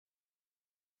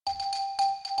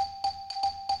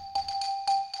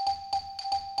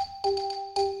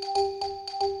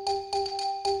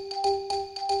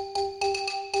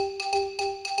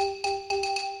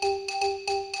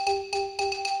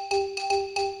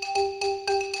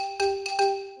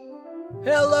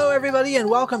Hello, everybody,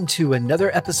 and welcome to another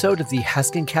episode of the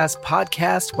Haskincast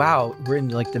podcast. Wow, we're in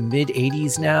like the mid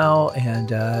 80s now,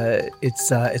 and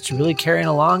it's really carrying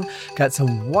along. Got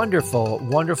some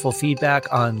wonderful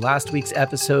feedback on last week's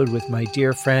episode with my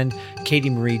dear friend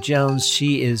Katie Marie Jones.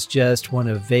 She is just one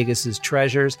of Vegas's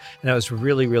treasures, and I was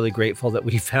really grateful that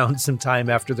we found some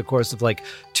time after the course of like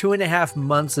 2.5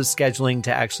 months of scheduling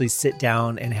to actually sit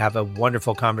down and have a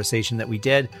wonderful conversation that we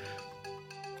did.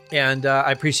 And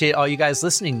I appreciate all you guys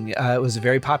listening. It was a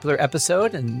very popular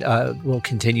episode, and we'll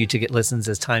continue to get listens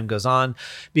as time goes on,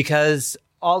 because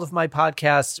all of my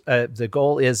podcasts, the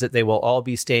goal is that they will all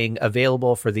be staying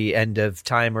available for the end of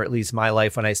time, or at least my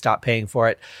life when I stop paying for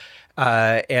it.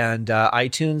 And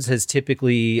iTunes has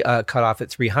typically cut off at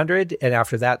 300, and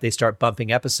after that, they start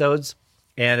bumping episodes.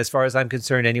 And as far as I'm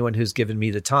concerned, anyone who's given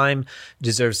me the time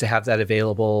deserves to have that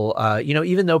available.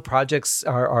 Even though projects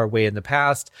are way in the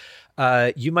past,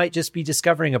 you might just be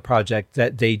discovering a project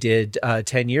that they did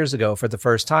 10 years ago for the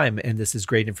first time, and this is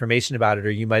great information about it.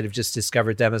 Or you might have just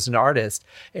discovered them as an artist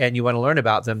and you want to learn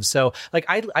about them. So like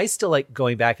I still like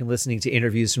going back and listening to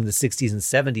interviews from the 60s and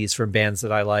 70s from bands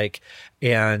that I like,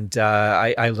 and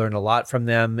I learn a lot from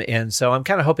them. And so I'm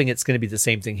kind of hoping it's going to be the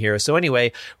same thing here. So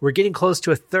anyway, we're getting close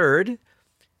to a third.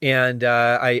 And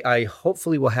I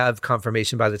hopefully will have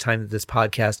confirmation by the time that this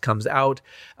podcast comes out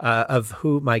of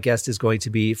who my guest is going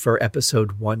to be for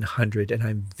episode 100. And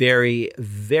I'm very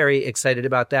excited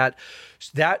about that.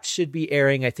 That should be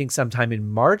airing, I think, sometime in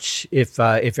March if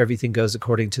everything goes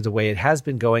according to the way it has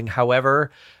been going. However,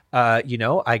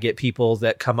 I get people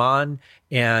that come on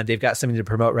and they've got something to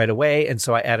promote right away. And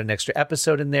so I add an extra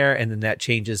episode in there, and then that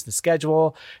changes the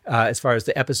schedule as far as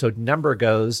the episode number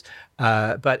goes.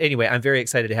 But anyway, I'm very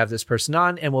excited to have this person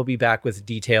on, and we'll be back with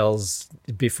details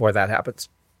before that happens.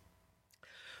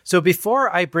 So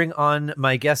before I bring on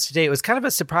my guest today, it was kind of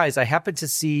a surprise. I happened to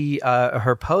see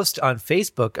her post on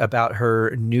Facebook about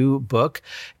her new book,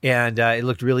 and it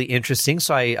looked really interesting.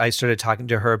 So I started talking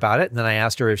to her about it, and then I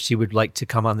asked her if she would like to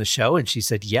come on the show, and she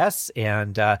said yes.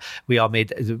 And we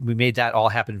made that all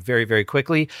happen very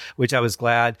quickly, which I was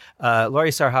glad.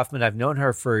 Laurie Starr Huffman, I've known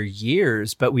her for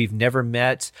years, but we've never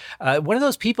met. One of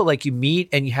those people like you meet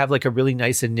and you have like a really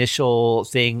nice initial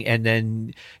thing, and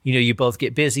then you both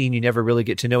get busy and you never really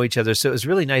get to know each other. So it was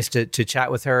really nice to chat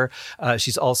with her.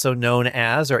 She's also known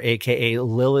as, or a.k.a.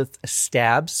 Lilith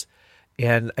Stabs.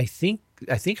 And I think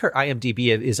her IMDb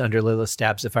is under Lilith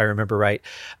Stabs, if I remember right.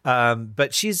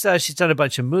 But she's done a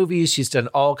bunch of movies. She's done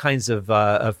all kinds of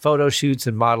photo shoots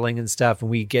and modeling and stuff.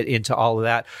 And we get into all of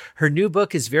that. Her new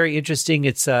book is very interesting.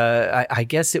 It's I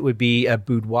guess it would be a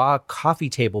boudoir coffee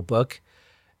table book,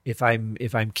 if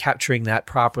I'm capturing that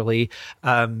properly.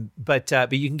 But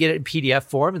you can get it in PDF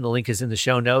form, and the link is in the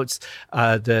show notes.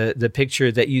 The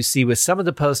picture that you see with some of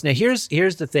the posts. Now here's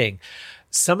the thing.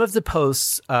 Some of the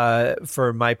posts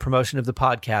for my promotion of the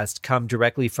podcast come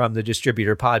directly from the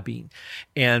distributor Podbean.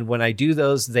 And when I do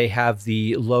those, they have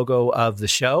the logo of the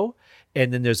show.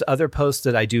 And then there's other posts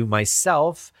that I do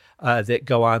myself that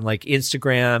go on like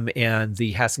Instagram and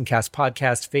the Haskincast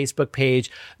podcast Facebook page.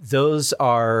 Those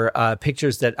are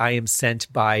pictures that I am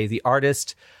sent by the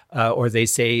artist, or they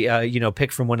say,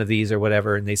 pick from one of these or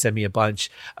whatever, and they send me a bunch.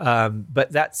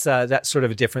 But that's sort of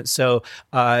a difference. So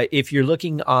if you're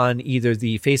looking on either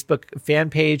the Facebook fan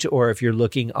page, or if you're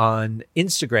looking on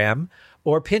Instagram,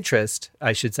 or Pinterest,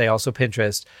 I should say, also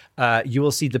Pinterest, you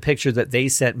will see the picture that they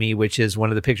sent me, which is one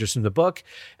of the pictures from the book.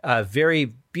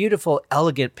 Very beautiful,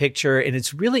 elegant picture, and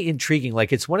it's really intriguing.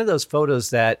 Like, it's one of those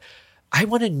photos that I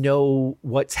want to know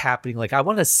what's happening. Like, I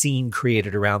want a scene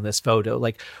created around this photo.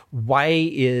 Like, why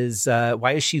is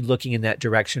she looking in that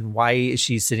direction? Why is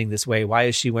she sitting this way? Why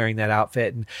is she wearing that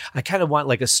outfit? And I kind of want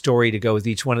like a story to go with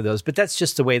each one of those. But that's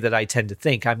just the way that I tend to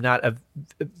think. I'm not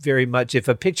very much, if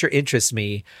a picture interests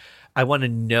me, I want to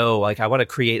know, like, I want to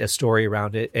create a story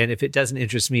around it. And if it doesn't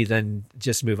interest me, then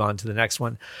just move on to the next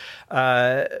one.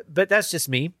 But that's just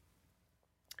me.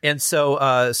 And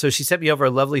so she sent me over a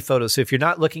lovely photo. So if you're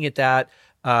not looking at that,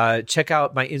 check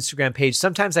out my Instagram page.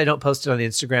 Sometimes I don't post it on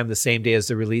Instagram the same day as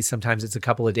the release. Sometimes it's a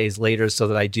couple of days later, so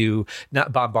that I do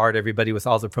not bombard everybody with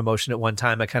all the promotion at one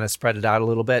time. I kind of spread it out a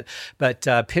little bit. But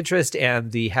Pinterest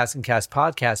and the Haskincast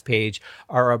podcast page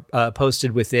are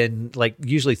posted within like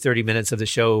usually 30 minutes of the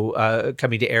show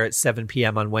coming to air at 7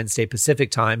 p.m. on Wednesday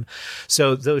Pacific time.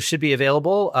 So those should be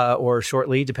available or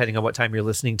shortly, depending on what time you're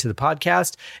listening to the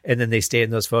podcast. And then they stay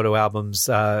in those photo albums.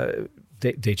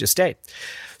 They just stay.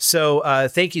 So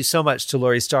thank you so much to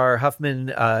Laurie Starr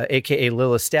Huffman, a.k.a.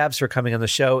 Lilith Stabs, for coming on the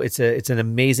show. It's an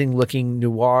amazing looking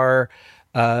noir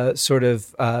sort of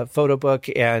photo book,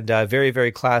 and very,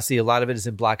 very classy. A lot of it is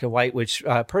in black and white, which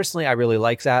personally I really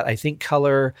like that. I think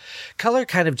color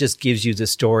kind of just gives you the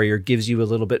story or gives you a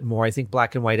little bit more. I think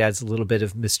black and white adds a little bit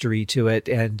of mystery to it,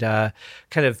 and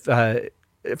kind of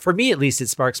for me at least, it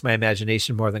sparks my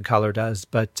imagination more than color does.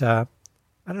 But I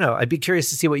don't know. I'd be curious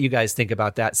to see what you guys think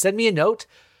about that. Send me a note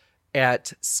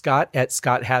at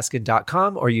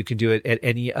scott@scotthaskin.com, or you can do it at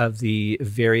any of the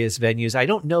various venues. I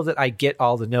don't know that I get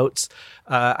all the notes.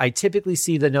 I typically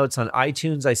see the notes on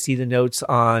iTunes. I see the notes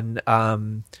on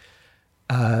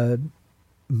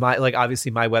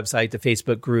obviously my website, the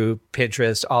Facebook group,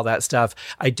 Pinterest, all that stuff.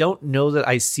 I don't know that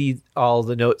I see all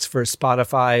the notes for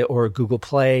Spotify or Google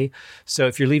Play. So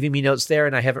if you're leaving me notes there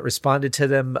and I haven't responded to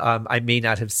them, I may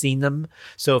not have seen them.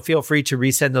 So feel free to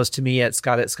resend those to me at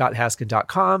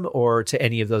scott@scotthaskin.com or to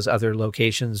any of those other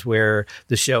locations where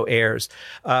the show airs.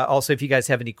 Also, if you guys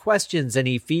have any questions,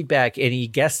 any feedback, any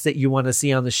guests that you want to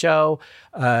see on the show,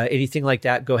 anything like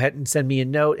that, go ahead and send me a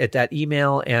note at that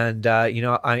email. And,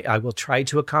 I will try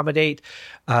to accommodate.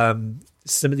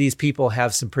 Some of these people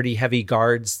have some pretty heavy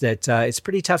guards that it's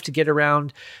pretty tough to get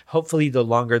around. Hopefully, the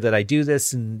longer that I do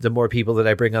this and the more people that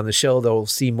I bring on the show, they'll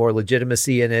see more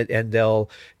legitimacy in it, and they'll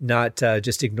not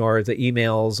just ignore the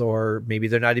emails, or maybe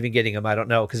they're not even getting them. I don't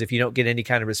know, because if you don't get any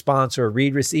kind of response or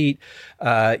read receipt,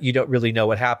 you don't really know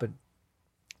what happened.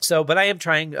 So, but I am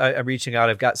trying, I'm reaching out.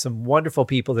 I've got some wonderful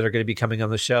people that are going to be coming on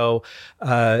the show,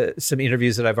 some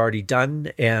interviews that I've already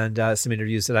done, and some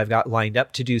interviews that I've got lined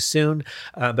up to do soon.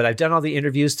 But I've done all the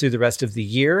interviews through the rest of the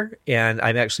year, and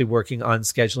I'm actually working on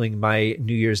scheduling my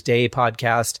New Year's Day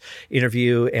podcast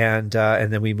interview, and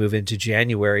then we move into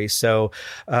January. So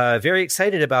very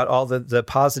excited about all the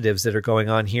positives that are going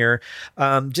on here.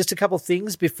 Just a couple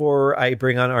things before I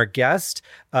bring on our guest.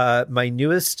 My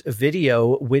newest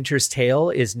video, Winter's Tale,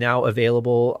 is now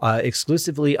available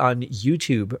exclusively on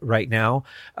YouTube right now.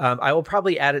 I will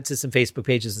probably add it to some Facebook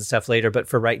pages and stuff later, but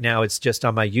for right now, it's just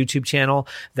on my YouTube channel.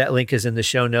 That link is in the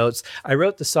show notes. I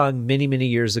wrote the song many, many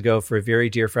years ago for a very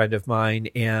dear friend of mine,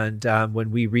 and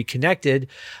when we reconnected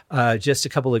just a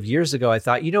couple of years ago, I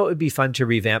thought, it would be fun to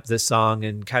revamp this song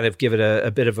and kind of give it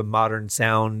a bit of a modern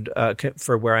sound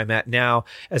for where I'm at now,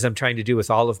 as I'm trying to do with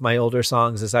all of my older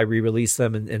songs as I re-release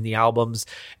them in the albums.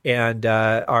 And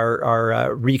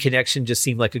our reconnection just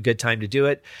seemed like a good time to do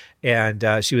it. And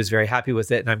she was very happy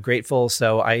with it, and I'm grateful.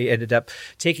 So I ended up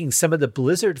taking some of the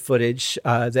blizzard footage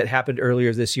that happened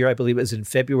earlier this year. I believe it was in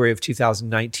February of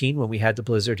 2019 when we had the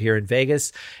blizzard here in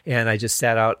Vegas. And I just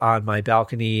sat out on my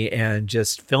balcony and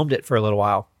just filmed it for a little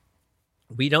while.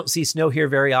 We don't see snow here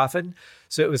very often,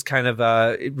 so it was kind of,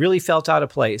 it really felt out of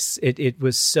place. It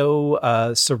was so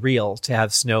surreal to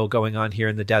have snow going on here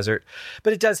in the desert.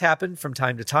 But it does happen from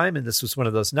time to time, and this was one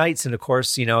of those nights. And of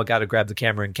course, I got to grab the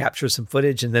camera and capture some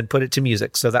footage and then put it to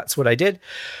music. So that's what I did.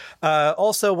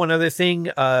 Also, one other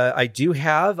thing I do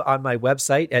have on my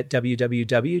website at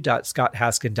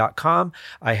www.scotthaskin.com,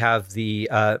 I have the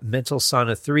Mental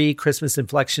Sauna 3 Christmas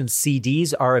Inflection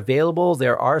CDs are available.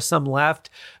 There are some left.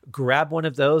 Grab one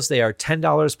of those. They are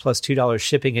 $10 plus $2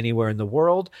 shipping anywhere in the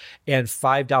world, and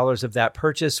 $5 of that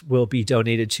purchase will be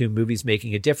donated to Movies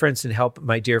Making a Difference and help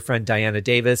my dear friend Diana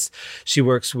Davis. She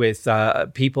works with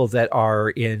people that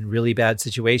are in really bad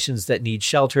situations, that need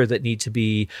shelter, that need to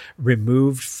be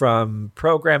removed from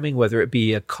programming, whether it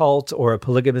be a cult or a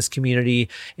polygamous community,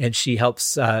 and she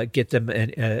helps get them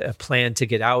a plan to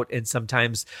get out. And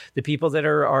sometimes the people that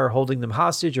are holding them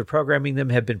hostage or programming them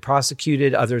have been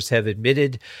prosecuted. Others have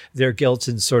admitted their guilt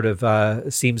and sort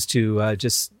of seems to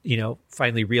just,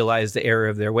 finally realize the error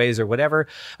of their ways or whatever.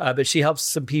 But she helps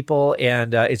some people,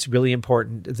 and it's really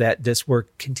important that this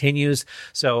work continues.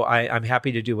 So I'm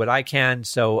happy to do what I can.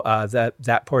 So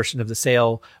that portion of the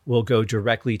sale will go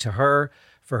directly to her,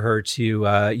 for her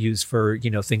to use for,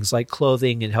 things like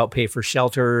clothing and help pay for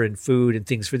shelter and food and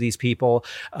things for these people.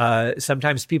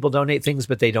 Sometimes people donate things,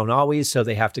 but they don't always. So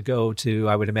they have to go to,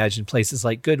 I would imagine, places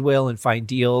like Goodwill and find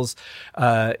deals.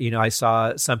 I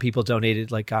saw some people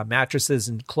donated like mattresses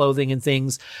and clothing and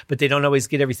things, but they don't always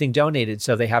get everything donated.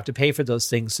 So they have to pay for those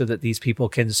things so that these people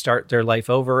can start their life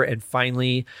over and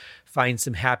finally find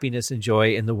some happiness and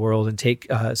joy in the world and take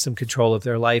some control of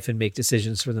their life and make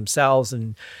decisions for themselves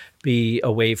and be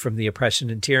away from the oppression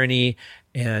and tyranny.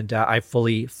 And I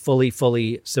fully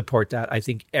support that. I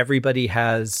think everybody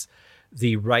has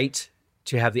the right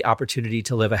to have the opportunity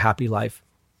to live a happy life.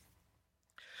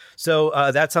 So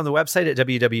that's on the website at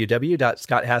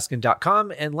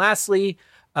www.scotthaskin.com. And lastly,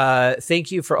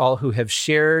 thank you for all who have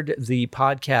shared the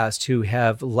podcast, who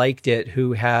have liked it,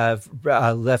 who have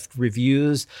left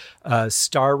reviews,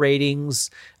 star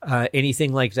ratings.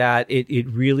 anything like that, it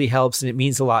really helps, and it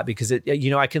means a lot because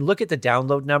I can look at the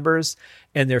download numbers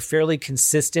and they're fairly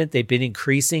consistent. They've been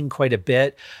increasing quite a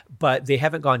bit, but they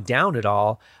haven't gone down at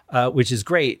all, which is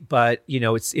great. But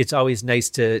it's always nice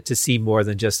to see more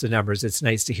than just the numbers. It's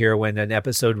nice to hear when an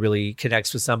episode really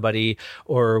connects with somebody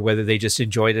or whether they just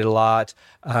enjoyed it a lot.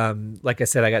 Like I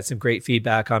said, I got some great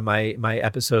feedback on my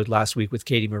episode last week with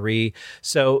Katie Marie.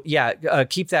 So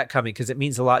keep that coming because it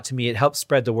means a lot to me. It helps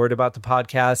spread the word about the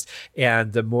podcast.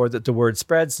 And the more that the word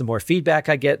spreads, the more feedback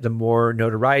I get, the more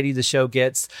notoriety the show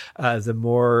gets, the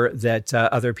more that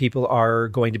other people are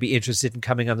going to be interested in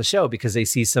coming on the show because they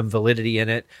see some validity in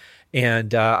it.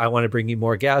 And I want to bring you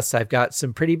more guests. I've got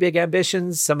some pretty big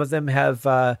ambitions. Some of them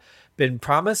have been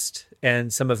promised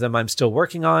and some of them I'm still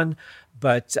working on.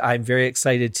 But I'm very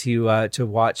excited to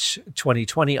watch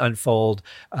 2020 unfold.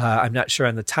 I'm not sure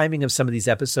on the timing of some of these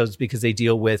episodes because they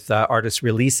deal with artist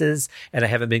releases, and I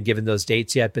haven't been given those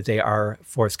dates yet, but they are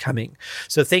forthcoming.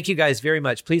 So thank you guys very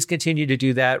much. Please continue to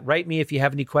do that. Write me if you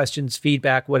have any questions,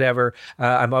 feedback, whatever.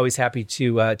 I'm always happy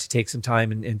to take some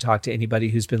time and talk to anybody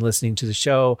who's been listening to the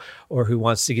show or who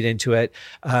wants to get into it.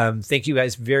 Thank you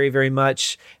guys very, very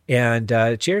much, and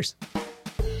cheers.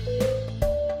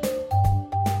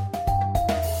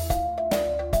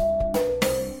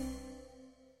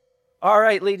 All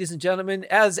right, ladies and gentlemen,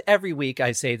 as every week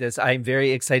I say this, I'm very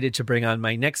excited to bring on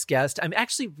my next guest. I'm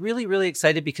actually really, really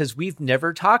excited because we've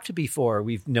never talked before.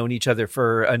 We've known each other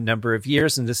for a number of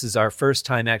years, and this is our first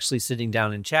time actually sitting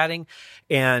down and chatting.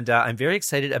 And I'm very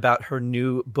excited about her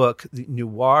new book,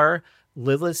 Noir,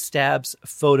 Lilith Stabb's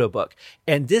Photobook.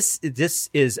 And this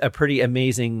is a pretty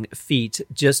amazing feat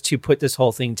just to put this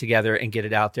whole thing together and get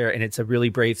it out there. And it's a really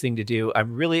brave thing to do.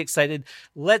 I'm really excited.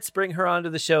 Let's bring her onto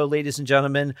the show, ladies and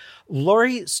gentlemen.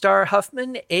 Laurie Starr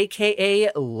Huffman,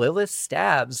 a.k.a. Lilith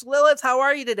Stabs. Lilith, how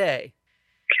are you today?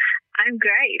 I'm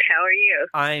great. How are you?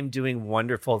 I'm doing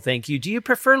wonderful. Thank you. Do you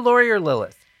prefer Laurie or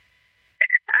Lilith?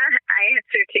 I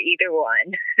answer to either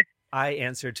one. I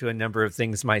answer to a number of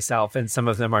things myself, and some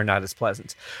of them are not as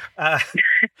pleasant.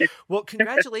 Well,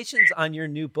 congratulations on your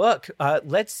new book.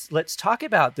 Let's talk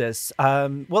about this.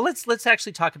 Let's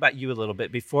actually talk about you a little bit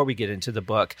before we get into the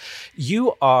book.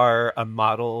 You are a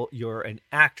model. You're an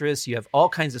actress. You have all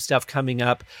kinds of stuff coming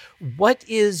up. What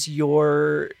is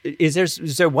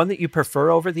is there one that you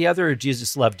prefer over the other, or do you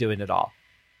just love doing it all?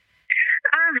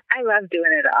 I love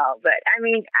doing it all, but I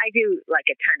mean, I do like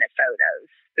a ton of photos.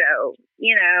 So,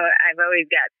 I've always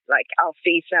got I'll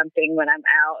see something when I'm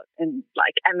out and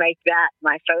I make that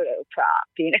my photo prop,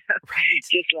 Right.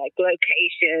 Just like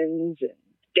locations and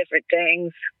different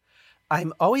things.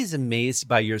 I'm always amazed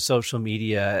by your social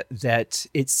media that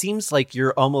it seems like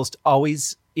you're almost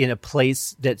always in a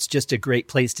place that's just a great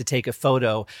place to take a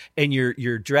photo, and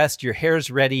you're dressed, your hair's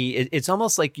ready. It's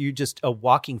almost like you're just a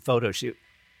walking photo shoot.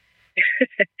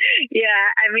 Yeah,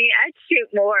 I mean, I'd shoot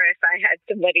more if I had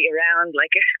somebody around,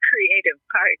 like a creative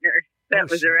partner that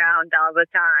was around all the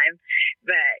time.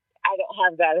 But I don't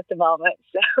have that at the moment,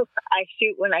 so I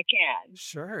shoot when I can.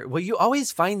 Sure. Well, you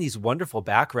always find these wonderful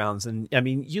backgrounds. And I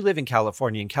mean, you live in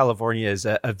California, and California is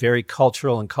a very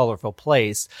cultural and colorful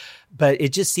place. But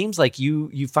it just seems like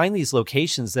you find these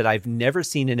locations that I've never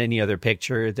seen in any other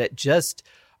picture that just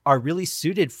are really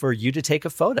suited for you to take a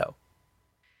photo.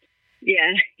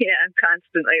 Yeah,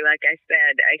 constantly. Like I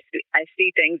said, I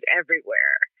see things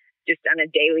everywhere, just on a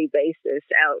daily basis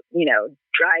out,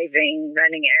 driving,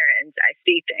 running errands. I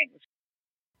see things.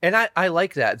 And I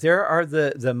like that. There are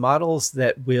the models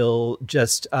that will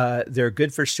just, they're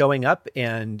good for showing up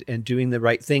and doing the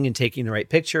right thing and taking the right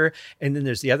picture. And then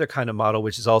there's the other kind of model,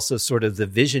 which is also sort of the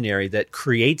visionary that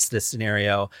creates the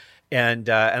scenario. And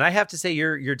I have to say,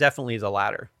 you're definitely the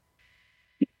latter.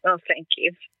 Well, thank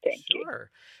you. Thank you. Sure.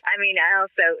 I mean, I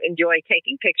also enjoy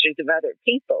taking pictures of other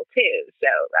people, too. So,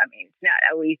 I mean, it's not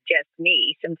always just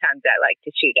me. Sometimes I like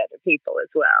to shoot other people as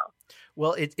well.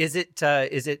 Well, is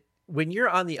it when you're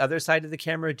on the other side of the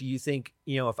camera, do you think,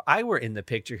 if I were in the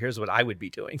picture, here's what I would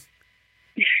be doing?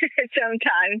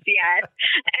 Sometimes, yes.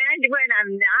 And when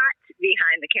I'm not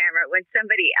behind the camera, when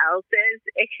somebody else is,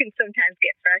 it can sometimes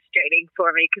get frustrating for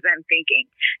me because I'm thinking,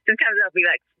 sometimes I'll be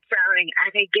like frowning,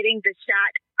 are they getting the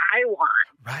shot I want?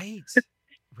 Right.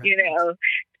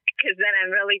 Because then I'm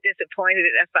really disappointed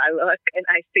if I look and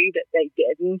I see that they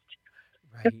didn't.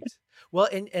 Right. Well,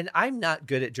 and I'm not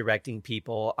good at directing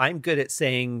people. I'm good at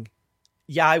saying,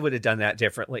 yeah, I would have done that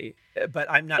differently,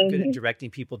 but I'm not good at directing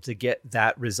people to get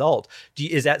that result.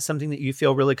 Is that something that you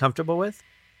feel really comfortable with?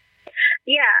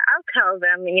 Yeah, I'll tell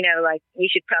them, you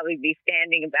should probably be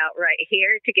standing about right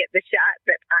here to get the shot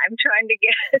that I'm trying to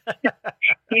get.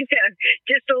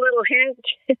 Just a little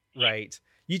hint. Right.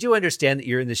 You do understand that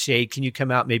you're in the shade. Can you come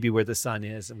out maybe where the sun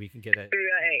is and we can get a right?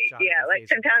 shot of Yeah, your like face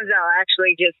sometimes or I'll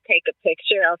actually just take a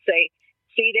picture. I'll say,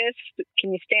 "See this?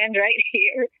 Can you stand right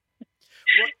here?"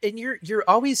 well, and you're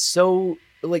always so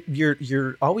like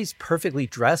you're always perfectly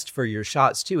dressed for your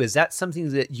shots too. Is that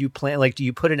something that you plan? Like, do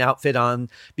you put an outfit on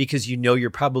because you know you're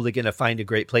probably going to find a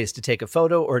great place to take a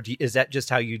photo, or is that just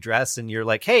how you dress and you're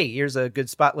like, hey, here's a good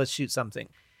spot, let's shoot something?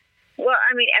 Well,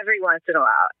 I mean, every once in a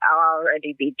while, I'll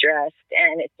already be dressed,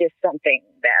 and it's just something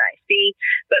that I see.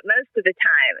 But most of the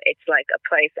time, it's like a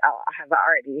place I'll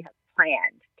already have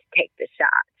planned to take the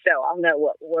shot, so I'll know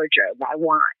what wardrobe I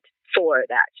want for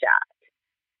that shot.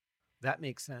 That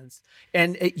makes sense.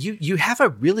 And you have a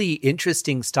really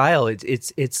interesting style.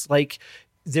 It's like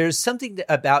there's something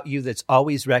about you that's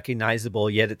always recognizable,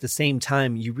 yet at the same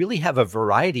time, you really have a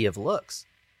variety of looks.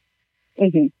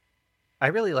 Mm-hmm. I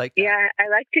really like that. Yeah, I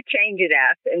like to change it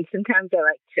up, and sometimes I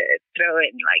like to throw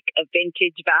in like a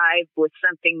vintage vibe with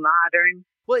something modern.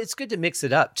 Well, it's good to mix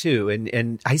it up too.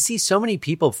 And I see so many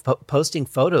people posting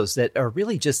photos that are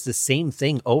really just the same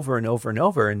thing over and over and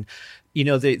over. And, you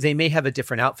know, they may have a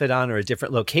different outfit on or a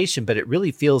different location, but it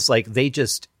really feels like they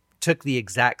just took the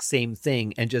exact same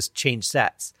thing and just changed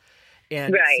sets.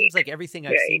 And It seems like everything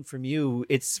I've seen from you,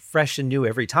 it's fresh and new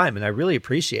every time. And I really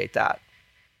appreciate that.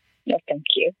 No, thank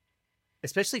you.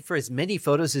 Especially for as many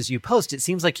photos as you post, it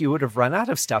seems like you would have run out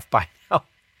of stuff by now.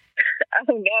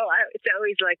 Oh, no, it's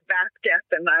always like backed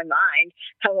up in my mind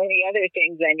how many other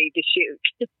things I need to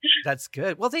shoot. That's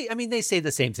good. Well, they say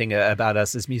the same thing about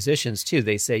us as musicians too.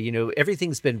 They say, you know,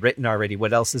 everything's been written already.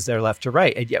 What else is there left to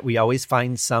write? And yet we always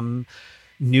find some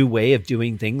new way of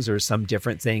doing things or some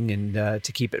different thing and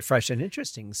to keep it fresh and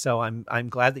interesting. So I'm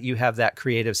glad that you have that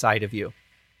creative side of you.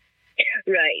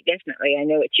 Right. Definitely. I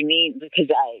know what you mean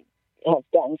because I have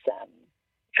done some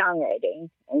songwriting,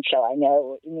 and so I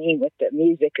know what you mean with the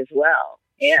music as well.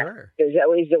 Yeah, sure. There's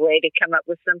always a way to come up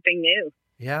with something new.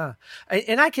 Yeah.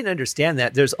 And I can understand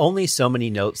that. There's only so many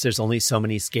notes. There's only so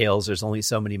many scales. There's only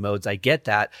so many modes. I get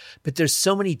that. But there's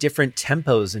so many different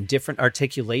tempos and different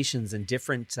articulations and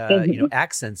different,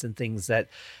 accents and things that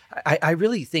I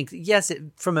really think, yes,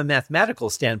 from a mathematical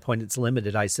standpoint, it's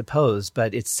limited, I suppose.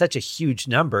 But it's such a huge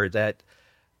number that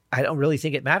I don't really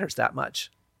think it matters that much.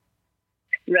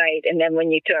 Right. And then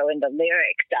when you throw in the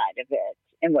lyric side of it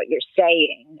and what you're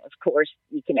saying, of course,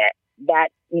 you can add that,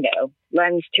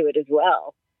 lends to it as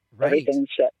well. Right. Everything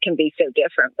can be so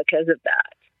different because of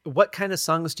that. What kind of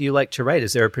songs do you like to write?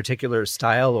 Is there a particular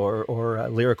style or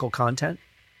lyrical content?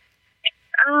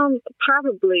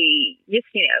 Probably just,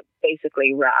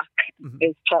 basically rock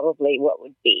is probably what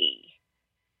would be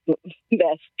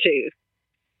best to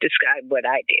describe what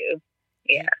I do.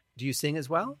 Yeah. Do you sing as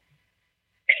well?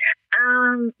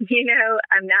 I'm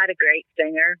not a great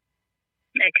singer.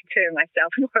 I consider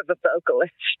myself more of a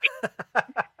vocalist.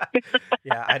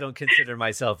 Yeah, I don't consider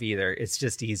myself either. It's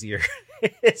just easier.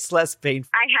 It's less painful.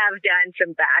 I have done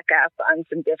some backup on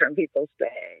some different people's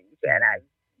things, and I've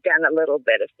done a little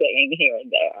bit of singing here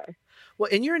and there. Well,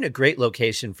 and you're in a great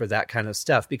location for that kind of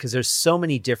stuff because there's so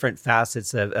many different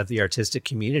facets of the artistic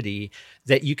community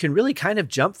that you can really kind of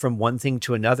jump from one thing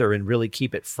to another and really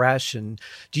keep it fresh. And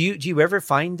do you ever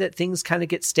find that things kind of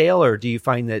get stale, or do you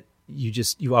find that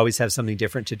you always have something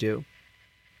different to do?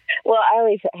 Well, I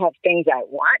always have things I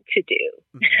want to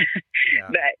do, yeah.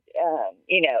 But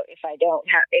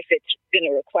if it's going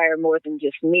to require more than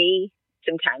just me,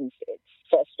 sometimes it's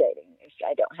frustrating if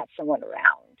I don't have someone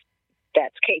around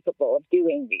that's capable of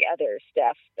doing the other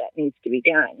stuff that needs to be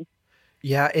done.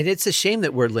 Yeah, and it's a shame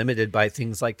that we're limited by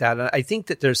things like that. And I think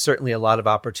that there's certainly a lot of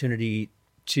opportunity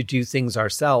to do things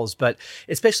ourselves, but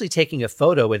especially taking a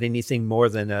photo at anything more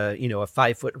than a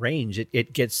 5-foot range,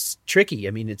 it gets tricky.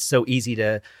 I mean, it's so easy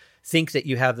to think that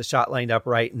you have the shot lined up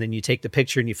right, and then you take the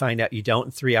picture and you find out you don't,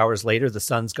 and 3 hours later the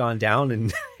sun's gone down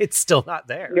and it's still not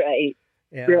there. Right.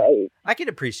 Yeah. Right. I could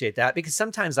appreciate that because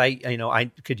sometimes I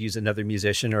could use another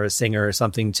musician or a singer or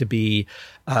something to be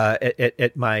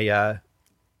at my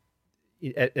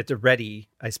at the ready,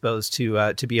 I suppose,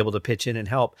 to be able to pitch in and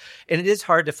help. And it is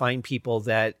hard to find people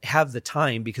that have the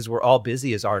time because we're all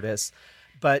busy as artists.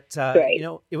 But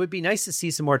right. It would be nice to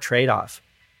see some more trade-off.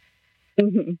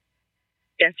 Mm-hmm.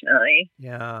 Definitely.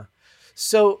 Yeah.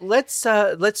 So let's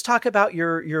talk about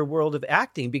your world of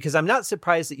acting, because I'm not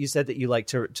surprised that you said that you like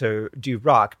to do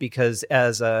rock, because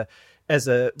as an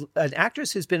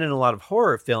actress who's been in a lot of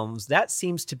horror films, that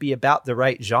seems to be about the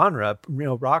right genre,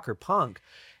 rock or punk.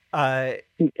 Right.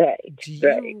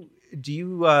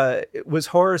 Was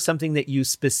horror something that you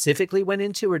specifically went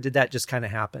into, or did that just kind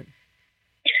of happen?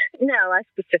 No, I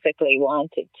specifically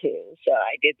wanted to. So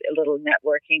I did a little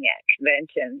networking at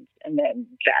conventions, and then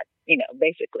that,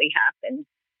 basically happened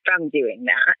from doing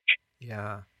that.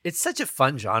 Yeah. It's such a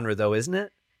fun genre, though, isn't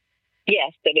it?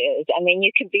 Yes, it is. I mean,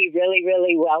 you can be really,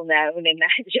 really well known in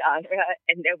that genre,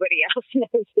 and nobody else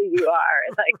knows who you are.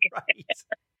 Like, Right.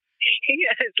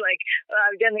 it's like, well,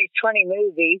 I've done these 20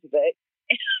 movies, but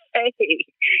hey,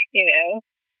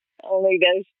 only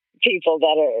those people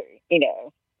that are,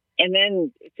 and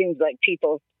then it seems like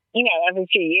people, every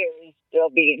few years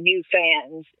there'll be new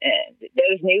fans, and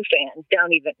those new fans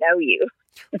don't even know you.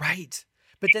 Right.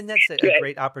 But then that's a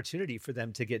great opportunity for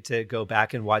them to get to go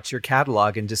back and watch your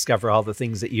catalog and discover all the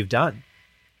things that you've done.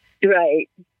 Right.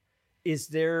 Is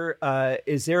there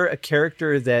a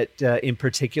character that in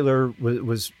particular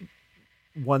was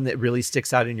one that really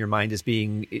sticks out in your mind as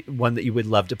being one that you would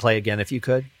love to play again if you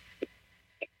could?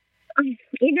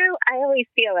 I always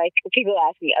feel like people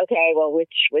ask me, okay, well,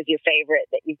 which was your favorite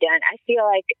that you've done? I feel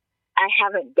like I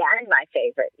haven't done my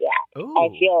favorite yet. Ooh. I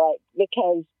feel like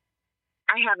because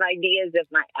I have ideas of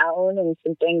my own and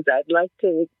some things I'd like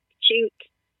to shoot.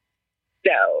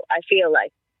 So I feel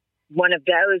like one of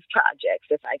those projects,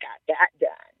 if I got that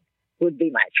done, would be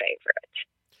my favorite.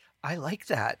 I like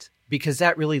that because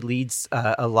that really leads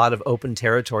a lot of open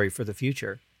territory for the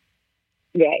future.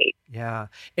 Right. Yeah.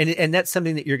 And that's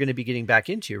something that you're going to be getting back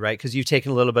into, right? Because you've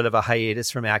taken a little bit of a hiatus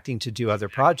from acting to do other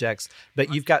projects,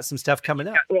 but you've got some stuff coming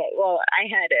up. Right. Well, I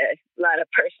had a lot of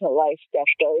personal life stuff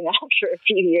going on for a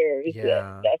few years.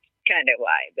 Yeah. That's kind of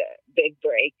why the big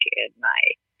break in my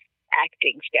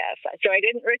acting stuff. So I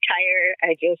didn't retire.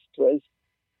 I just was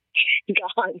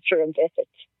gone for a bit.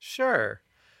 Sure.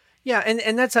 Yeah.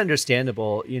 And that's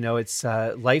understandable. It's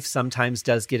life sometimes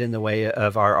does get in the way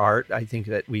of our art. I think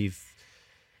that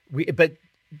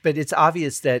but it's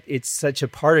obvious that it's such a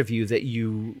part of you that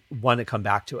you want to come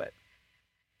back to it.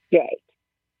 Right.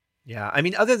 Yeah. I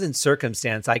mean, other than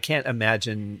circumstance, I can't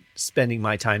imagine spending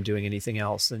my time doing anything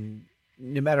else. And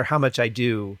no matter how much I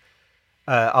do,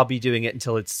 I'll be doing it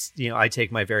until it's, I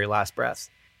take my very last breath.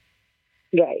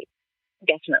 Right.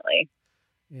 Definitely.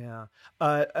 Yeah.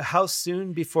 How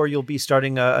soon before you'll be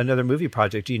starting another movie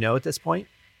project? Do you know at this point?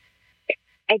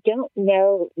 I don't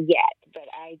know yet, but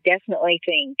I definitely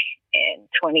think in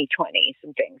 2020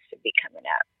 some things should be coming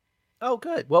up. Oh,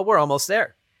 good. Well, we're almost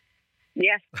there.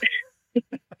 Yes,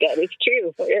 that is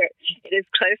true. It is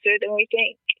closer than we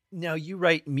think. Now, you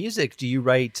write music. Do you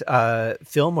write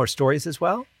film or stories as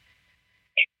well?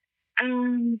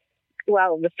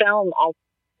 Well, the film I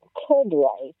could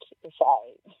write if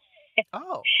I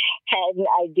had an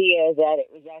idea that it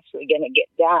was actually going to get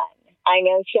done. I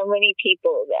know so many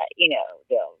people that,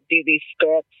 they'll do these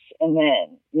scripts and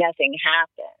then nothing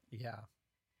happens. Yeah.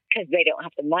 Because they don't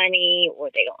have the money or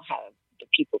they don't have the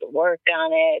people to work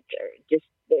on it, or just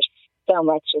there's so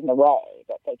much in the way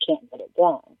that they can't get it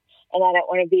done. And I don't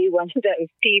want to be one of those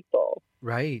people.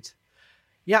 Right.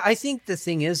 Yeah, I think the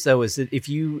thing is, though, is that if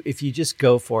you just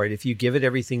go for it, if you give it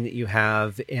everything that you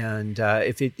have, and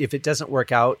if it doesn't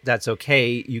work out, that's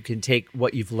okay. You can take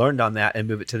what you've learned on that and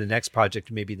move it to the next project.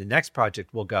 Maybe the next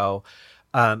project will go.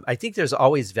 I think there's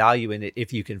always value in it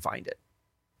if you can find it.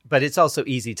 But it's also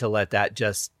easy to let that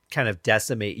just kind of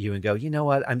decimate you and go, you know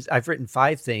what? I've written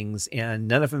 5 things and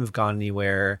none of them have gone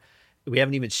anywhere. We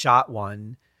haven't even shot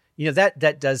one.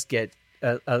 That does get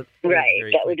right.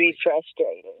 That would be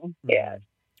frustrating. Mm-hmm. Yeah.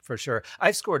 For sure.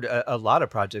 I've scored a lot of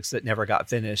projects that never got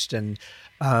finished. And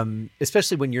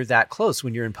especially when you're that close,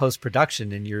 when you're in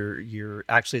post-production and you're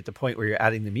actually at the point where you're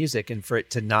adding the music, and for it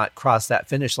to not cross that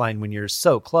finish line when you're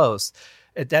so close,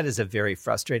 that is a very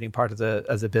frustrating part of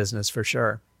the business for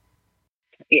sure.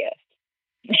 Yes.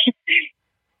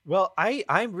 Well,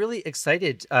 I'm really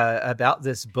excited about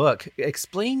this book.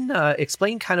 Explain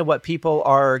kind of what people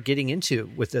are getting into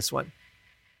with this one.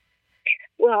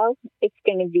 Well, it's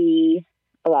going to be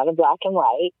a lot of black and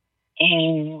white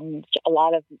and a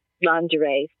lot of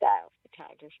lingerie style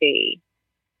photography.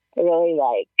 I really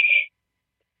like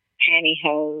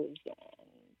pantyhose,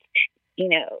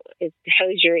 and the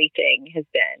hosiery thing has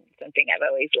been something I've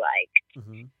always liked.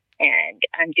 Mm-hmm. And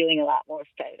I'm doing a lot more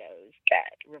photos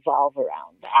that revolve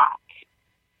around that.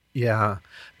 Yeah.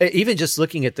 Even just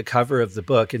looking at the cover of the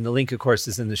book, and the link, of course,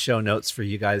 is in the show notes for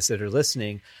you guys that are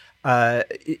listening.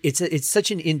 It's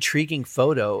such an intriguing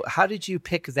photo. How did you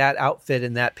pick that outfit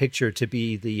and that picture to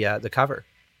be the cover?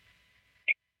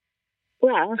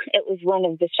 Well, it was one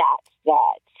of the shots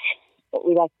that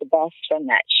we liked the best from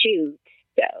that shoot.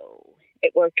 So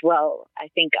it worked well, I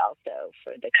think, also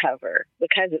for the cover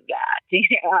because of that,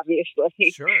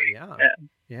 obviously. Sure, yeah.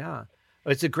 Yeah.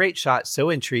 It's a great shot,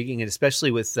 so intriguing, and especially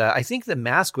with, I think the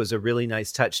mask was a really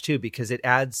nice touch too, because it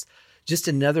adds just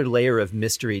another layer of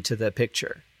mystery to the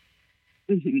picture.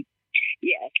 Mm-hmm.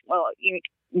 Yes. Well, you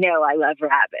know I love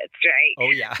rabbits, right?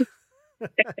 Oh, yeah.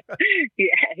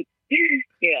 Yes.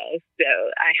 Yes.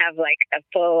 So I have like a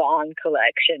full-on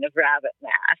collection of rabbit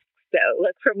masks. So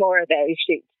look for more of those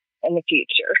shoots in the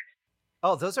future.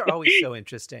 Oh, those are always so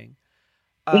interesting.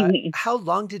 Mm-hmm. How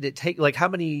long did it take? Like, how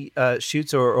many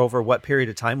shoots or over what period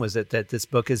of time was it that this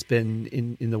book has been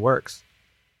in the works?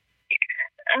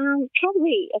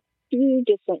 Probably a few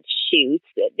different shoots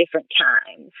at different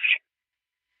times,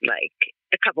 like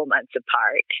a couple months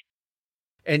apart.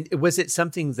 And was it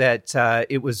something that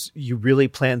it was you really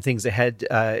planned things ahead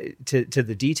to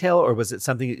the detail, or was it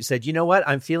something that you said, you know what,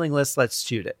 I'm feeling this, let's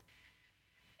shoot it?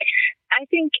 I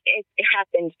think it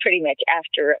happened pretty much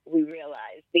after we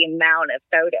realized the amount of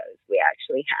photos we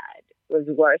actually had was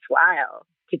worthwhile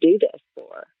to do this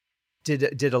for.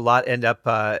 Did a lot end up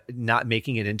not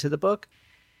making it into the book?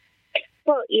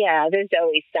 Well, yeah, there's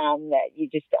always some that you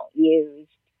just don't use.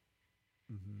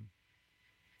 Mm-hmm.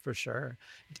 For sure.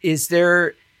 Is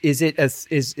there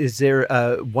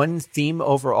one theme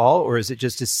overall, or is it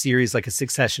just a series, like a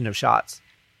succession of shots?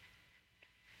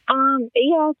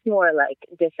 Yeah, it's more like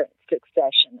different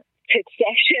succession.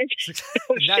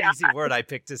 Not an easy word I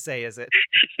picked to say, is it?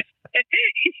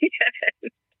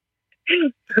 Yes.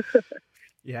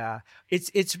 Yeah,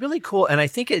 it's really cool, and I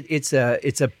think it's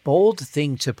a bold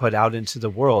thing to put out into the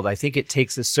world. I think it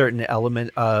takes a certain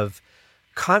element of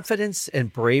confidence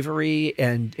and bravery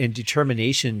and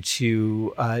determination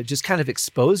to just kind of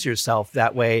expose yourself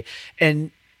that way. And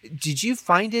do you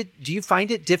find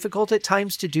it difficult at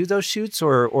times to do those shoots,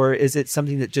 or is it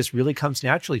something that just really comes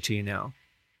naturally to you now?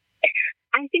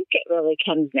 I think it really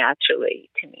comes naturally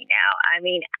to me now. I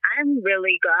mean, I'm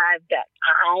really glad that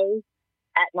I,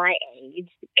 at my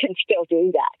age, can still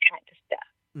do that kind of stuff.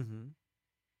 Mm-hmm.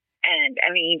 And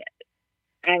I mean,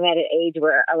 I'm at an age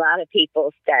where a lot of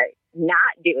people start not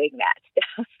doing that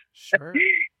stuff. Sure.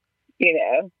 You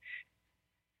know?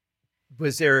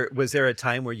 Was there a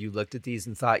time where you looked at these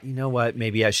and thought, you know what,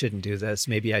 maybe I shouldn't do this.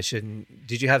 Maybe I shouldn't.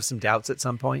 Did you have some doubts at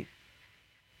some point?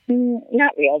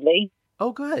 Not really.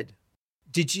 Oh, good.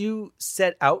 Did you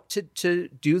set out to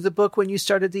do the book when you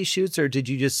started these shoots, or did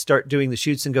you just start doing the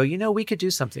shoots and go, you know, we could do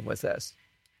something with this?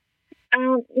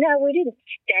 No, we didn't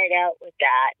start out with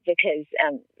that because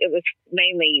it was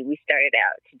mainly we started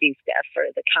out to do stuff for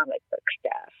the comic book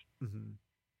stuff. Mm-hmm.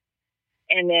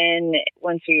 And then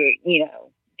once we were,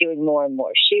 doing more and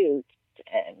more shoots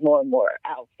and more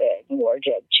outfit and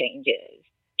wardrobe changes,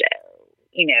 so,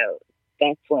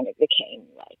 that's when it became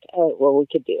like, oh, well, we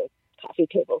could do a coffee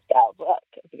table style book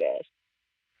of this.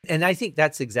 And I think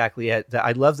that's exactly it.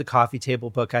 I love the coffee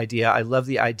table book idea. I love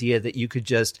the idea that you could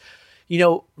just,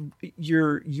 you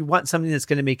want something that's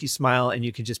going to make you smile, and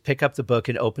you can just pick up the book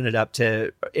and open it up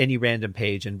to any random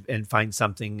page and find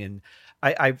something. And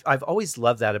I've always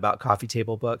loved that about coffee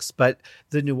table books. But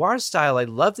the noir style, I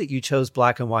love that you chose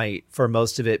black and white for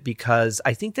most of it, because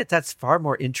I think that that's far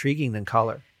more intriguing than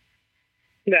color.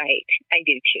 Right. I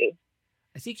do too.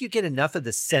 I think you get enough of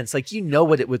the sense, like,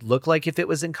 what it would look like if it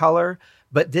was in color,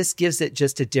 but this gives it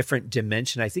just a different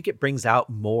dimension. I think it brings out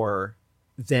more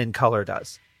than color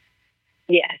does.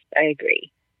 Yes, I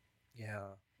agree. Yeah.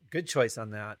 Good choice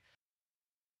on that.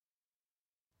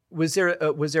 Was there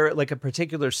like a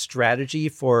particular strategy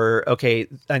for, okay,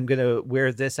 I'm going to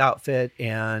wear this outfit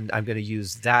and I'm going to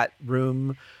use that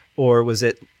room, or was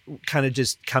it kind of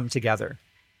just come together?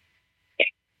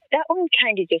 That one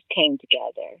kind of just came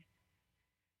together.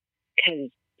 Because,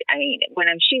 I mean, when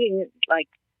I'm shooting like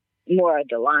more of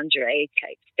the lingerie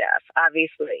type stuff,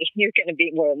 obviously you're going to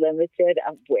be more limited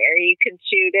on where you can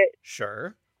shoot it.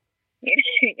 Sure.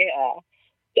 Yeah.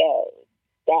 So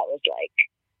that was like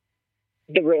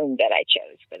the room that I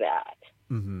chose for that.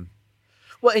 Mm-hmm.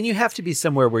 Well, and you have to be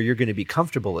somewhere where you're going to be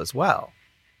comfortable as well.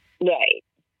 Right.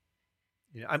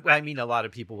 I mean, a lot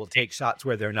of people will take shots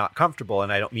where they're not comfortable,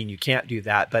 and I don't mean you can't do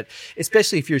that, but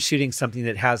especially if you're shooting something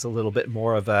that has a little bit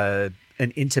more of an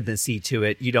intimacy to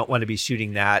it, you don't want to be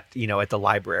shooting that, at the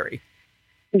library.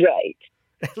 Right.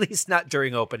 At least not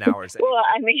during open hours. Anyway. Well,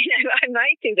 I mean, I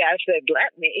might do that if they'd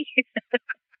let me.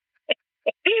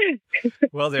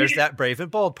 Well, there's that brave and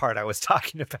bold part I was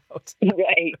talking about.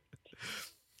 Right.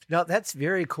 No, that's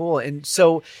very cool. And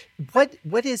so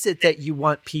what is it that you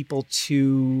want people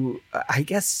to, I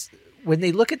guess, when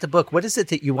they look at the book, what is it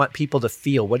that you want people to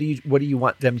feel? What do you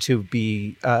want them to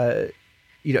be,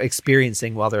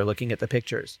 experiencing while they're looking at the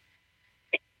pictures?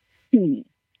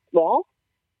 Well,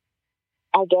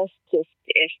 I guess just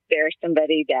if there's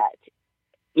somebody that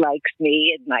likes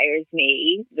me, admires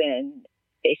me, then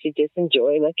they should just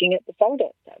enjoy looking at the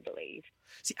photos, I believe.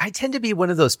 See, I tend to be one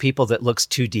of those people that looks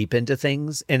too deep into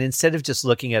things. And instead of just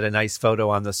looking at a nice photo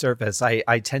on the surface,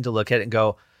 I tend to look at it and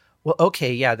go, well,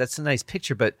 okay, yeah, that's a nice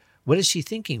picture, but what is she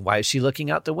thinking? Why is she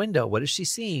looking out the window? What is she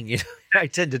seeing? You know, I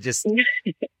tend to just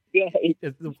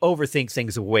overthink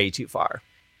things way too far.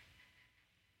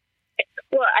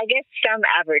 Well, I guess some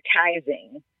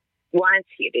advertising wants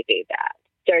you to do that.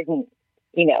 Certain,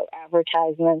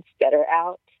 advertisements that are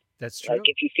out. That's true. Like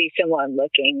if you see someone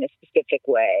looking a specific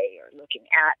way or looking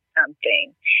at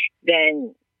something,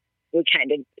 then we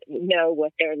kind of know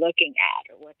what they're looking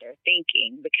at or what they're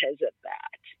thinking because of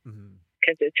that. Mm-hmm.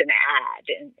 Because it's an ad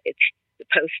and it's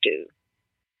supposed to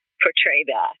portray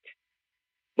that,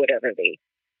 whatever the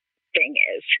thing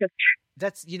is.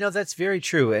 That's very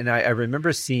true. And I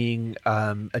remember seeing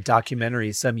a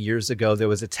documentary some years ago. There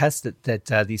was a test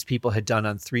that these people had done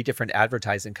on 3 different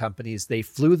advertising companies. They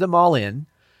flew them all in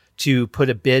to put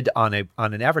a bid on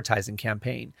an advertising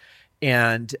campaign.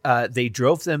 And they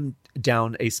drove them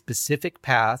down a specific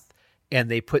path, and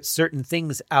they put certain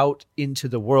things out into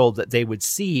the world that they would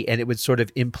see, and it would sort of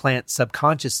implant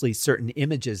subconsciously certain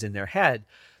images in their head,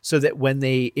 so that when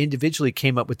they individually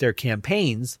came up with their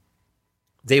campaigns,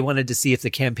 they wanted to see if the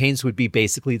campaigns would be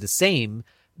basically the same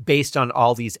based on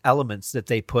all these elements that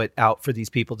they put out for these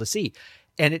people to see.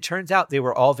 And it turns out they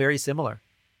were all very similar.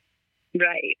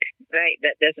 Right.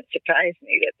 That doesn't surprise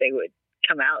me that they would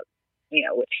come out,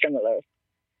 with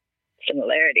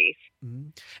similarities. Mm-hmm.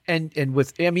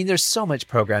 And there's so much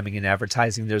programming in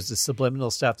advertising. There's the subliminal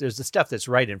stuff. There's the stuff that's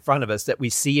right in front of us that we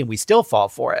see and we still fall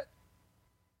for it.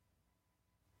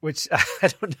 Which I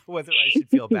don't know whether I should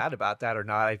feel bad about that or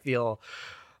not.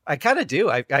 I kind of do.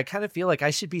 I kind of feel like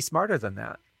I should be smarter than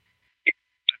that.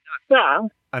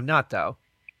 I'm not though.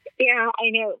 Yeah, I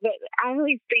know. But I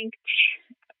always think,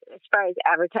 as far as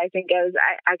advertising goes,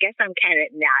 I guess I'm kind of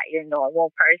not your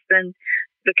normal person,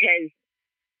 because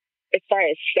as far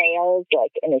as sales,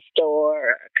 like in a store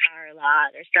or a car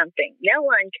lot or something, no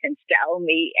one can sell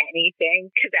me anything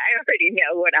because I already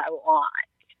know what I want.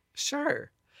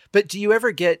 Sure. But do you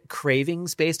ever get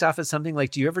cravings based off of something?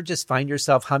 Like, do you ever just find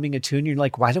yourself humming a tune and you're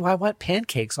like, why do I want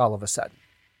pancakes all of a sudden?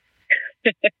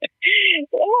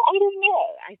 Well, I don't know.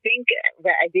 I think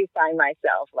that I do find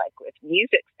myself like with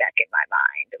music stuck in my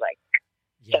mind, like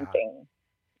something,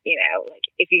 like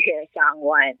if you hear a song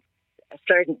once, a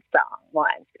certain song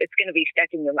once, it's going to be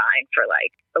stuck in your mind for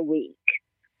like a week.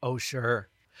 Oh, sure.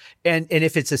 And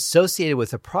if it's associated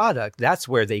with a product, that's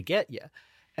where they get you.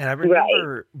 And I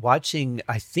remember watching,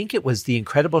 I think it was The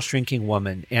Incredible Shrinking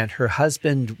Woman, and her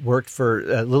husband worked for,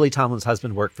 Lily Tomlin's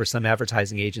husband worked for some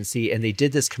advertising agency, and they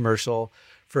did this commercial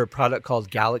for a product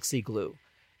called Galaxy Glue.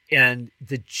 And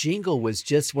the jingle was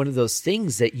just one of those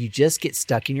things that you just get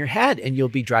stuck in your head, and you'll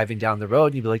be driving down the road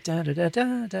and you'll be like, da, da, da,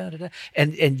 da, da, da, da.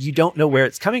 And you don't know where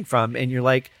it's coming from. And you're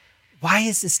like, why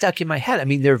is this stuck in my head? I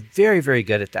mean, they're very, very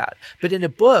good at that. But in a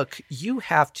book, you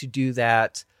have to do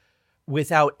that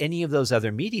without any of those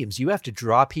other mediums. You have to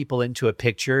draw people into a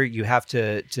picture. You have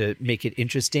to make it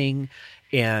interesting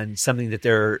and something that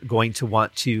they're going to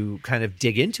want to kind of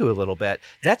dig into a little bit.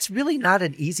 That's really not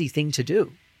an easy thing to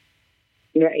do.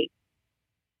 Right.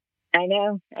 I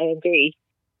know. I agree.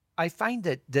 I find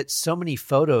that so many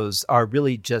photos are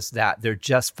really just that. They're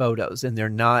just photos, and they're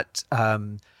not,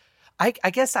 I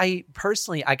guess I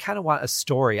personally kind of want a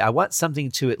story. I want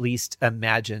something to at least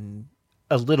imagine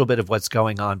a little bit of what's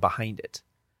going on behind it.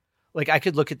 Like, I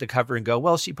could look at the cover and go,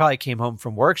 well, she probably came home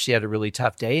from work. She had a really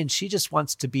tough day, and she just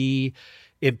wants to be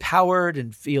empowered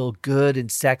and feel good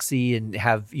and sexy and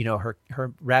have,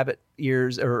 her rabbit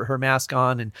ears or her mask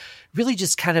on and really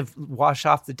just kind of wash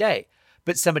off the day.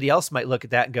 But somebody else might look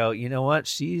at that and go, you know what?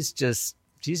 She's just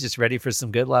ready for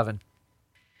some good loving.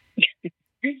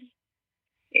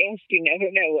 Yes, you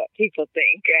never know what people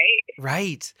think, right?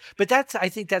 Right. But I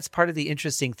think that's part of the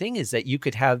interesting thing, is that you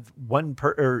could have one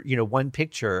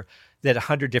picture that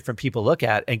 100 different people look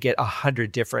at and get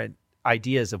 100 different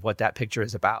ideas of what that picture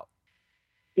is about.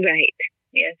 Right.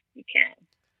 Yes, you can.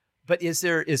 But is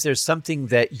there something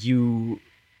that you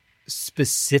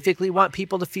specifically want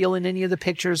people to feel in any of the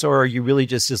pictures, or are you really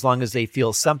just, as long as they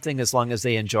feel something, as long as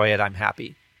they enjoy it, I'm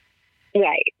happy?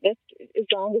 Right. As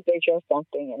long as they feel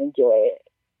something and enjoy it.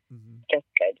 Mm-hmm. That's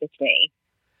good with me.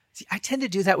 See, I tend to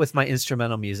do that with my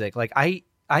instrumental music. Like I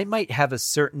might have a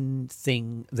certain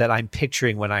thing that I'm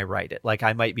picturing when I write it. Like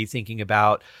I might be thinking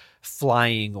about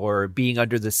flying or being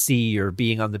under the sea or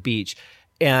being on the beach.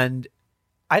 And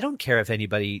I don't care if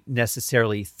anybody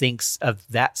necessarily thinks of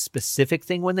that specific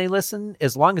thing when they listen,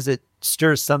 as long as it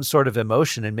stirs some sort of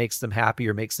emotion and makes them happy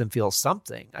or makes them feel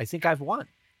something. I think I've won.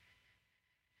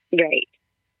 Right.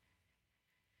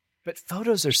 But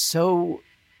photos they're so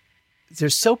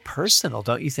personal,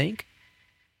 don't you think?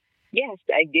 Yes,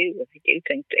 I do. I do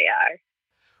think they are.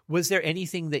 Was there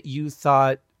anything that you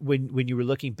thought when you were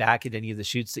looking back at any of the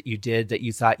shoots that you did that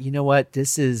you thought, you know what,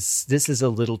 this is a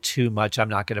little too much. I'm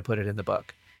not going to put it in the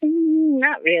book.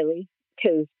 Not really,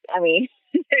 because I mean,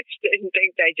 there's certain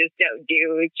things I just don't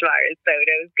do as far as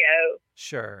photos go.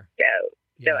 Sure.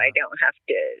 So I don't have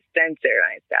to censor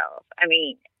myself. I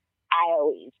mean, I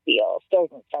always feel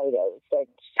certain photos,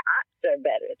 certain shots are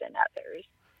better than others.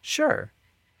 Sure.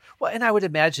 Well, and I would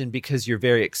imagine because you're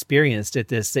very experienced at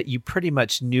this, that you pretty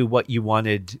much knew what you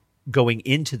wanted going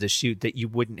into the shoot, that you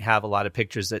wouldn't have a lot of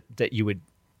pictures that you would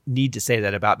need to say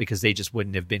that about because they just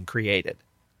wouldn't have been created.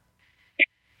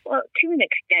 Well, to an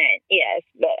extent, yes.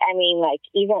 But I mean, like,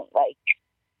 even like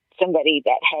somebody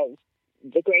that has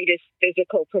the greatest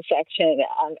physical perfection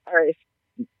on earth,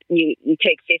 you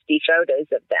take 50 photos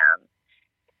of them,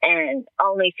 and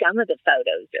only some of the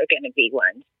photos are going to be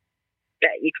ones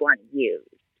that you'd want to use.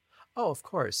 Oh, of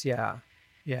course. Yeah.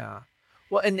 Yeah.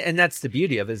 Well, and that's the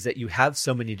beauty of it, is that you have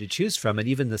so many to choose from, and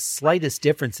even the slightest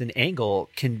difference in angle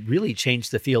can really change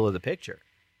the feel of the picture.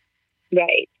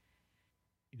 Right.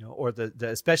 You know, or the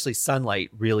especially sunlight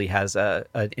really has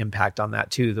an impact on that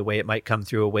too, the way it might come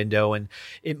through a window, and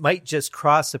it might just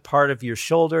cross a part of your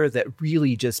shoulder that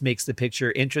really just makes the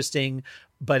picture interesting.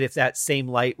 But if that same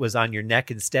light was on your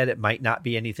neck instead, it might not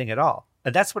be anything at all.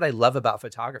 And that's what I love about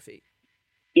photography.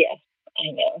 Yes.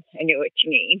 I know what you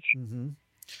mean. Mm-hmm.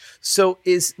 So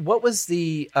what was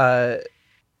the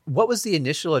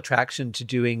initial attraction to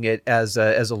doing it as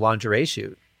a lingerie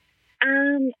shoot?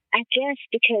 I guess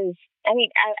because, I mean,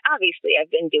 obviously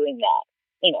I've been doing that,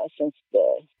 since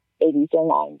the 80s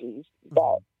or 90s,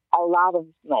 but a lot of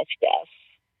my stuff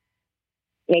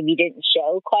maybe didn't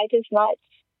show quite as much.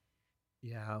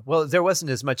 Yeah. Well, there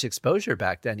wasn't as much exposure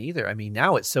back then either. I mean,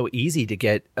 now it's so easy to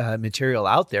get material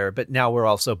out there, but now we're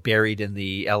also buried in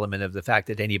the element of the fact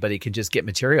that anybody can just get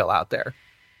material out there.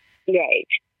 Right.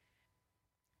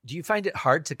 Do you find it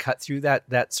hard to cut through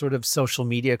that sort of social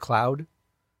media cloud?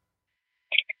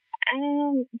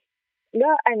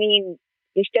 No, I mean,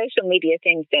 the social media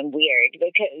thing's been weird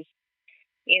because,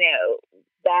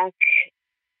 back,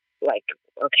 when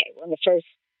the first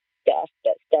stuff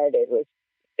that started was,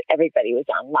 everybody was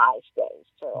on MySpace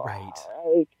for a while, right?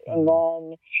 And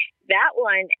then that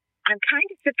one, I'm kind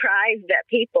of surprised that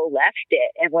people left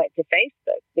it and went to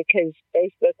Facebook, because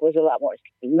Facebook was a lot more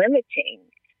limiting.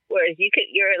 Whereas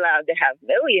you're allowed to have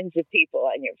millions of people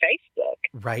on your Facebook.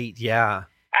 Right. Yeah.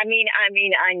 I mean,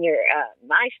 on your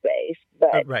MySpace,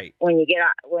 but right. when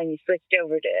you switched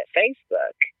over to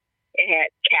Facebook, it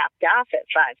had capped off at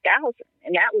 5,000,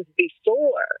 and that was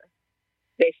before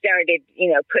they started,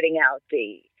 putting out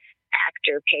the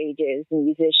actor pages,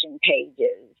 musician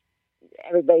pages.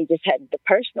 Everybody just had the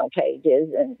personal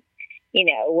pages, and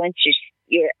once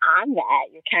you're on that,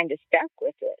 you're kind of stuck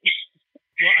with it.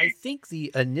 Well, I think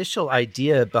the initial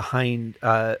idea behind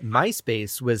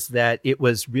MySpace was that it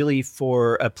was really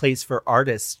for a place for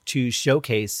artists to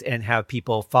showcase and have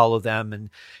people follow them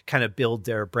and kind of build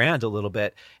their brand a little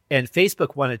bit. And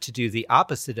Facebook wanted to do the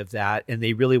opposite of that, and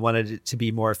they really wanted it to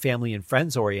be more family and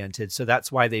friends oriented. So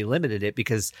that's why they limited it,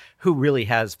 because who really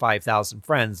has 5,000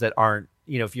 friends that aren't,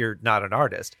 if you're not an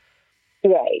artist?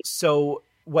 Right. So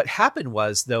what happened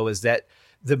was, though, is that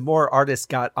the more artists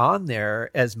got on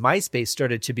there, as MySpace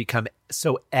started to become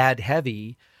so ad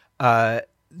heavy,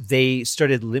 they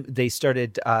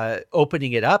started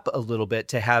opening it up a little bit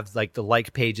to have like the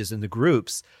like pages and the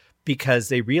groups, because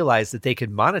they realized that they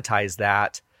could monetize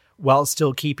that while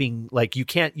still keeping, like, you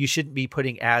shouldn't be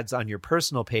putting ads on your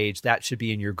personal page. That should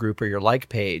be in your group or your like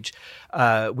page.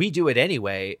 We do it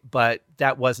anyway, but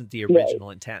that wasn't the original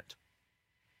intent.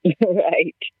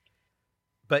 Right.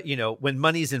 But, when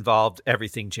money's involved,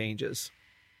 everything changes.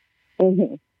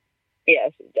 Mm-hmm.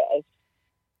 Yes, it does.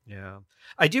 Yeah.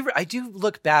 I do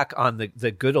look back on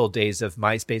the good old days of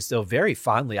MySpace, though, very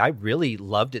fondly. I really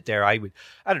loved it there. I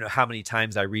don't know how many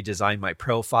times I redesigned my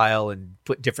profile and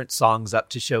put different songs up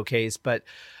to showcase. But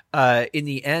in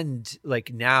the end,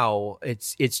 like now,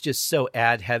 it's just so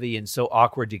ad heavy and so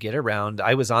awkward to get around.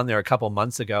 I was on there a couple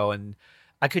months ago, and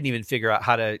I couldn't even figure out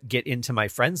how to get into my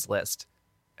friends list.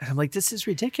 And I'm like, this is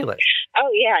ridiculous. Oh,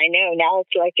 yeah, I know. Now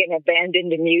it's like an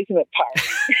abandoned amusement park.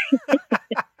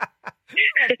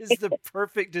 That is the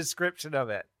perfect description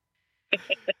of it.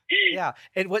 Yeah.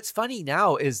 And what's funny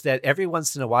now is that every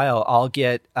once in a while, I'll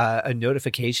get a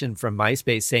notification from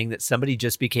MySpace saying that somebody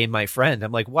just became my friend.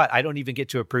 I'm like, what? I don't even get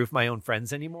to approve my own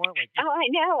friends anymore? Like, oh, I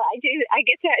know. I do. I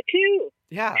get that too.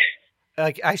 Yeah.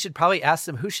 Like, I should probably ask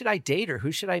them, who should I date or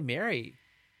who should I marry?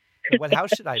 What house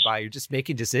should I buy? You're just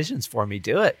making decisions for me.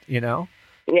 Do it,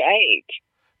 Right.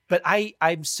 But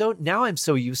I'm so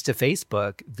used to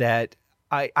Facebook that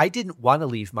I didn't want to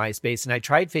leave MySpace, and I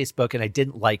tried Facebook and I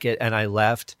didn't like it and I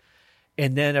left.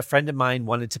 And then a friend of mine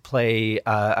wanted to play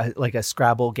a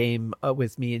Scrabble game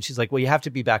with me. And she's like, well, you have to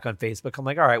be back on Facebook. I'm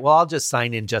like, all right, well, I'll just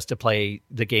sign in just to play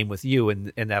the game with you.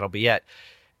 And that'll be it.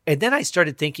 And then I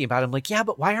started thinking about it. I'm like, yeah,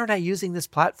 but why aren't I using this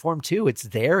platform too? It's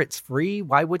there. It's free.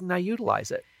 Why wouldn't I utilize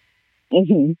it?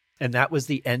 Mm-hmm. And that was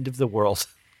the end of the world.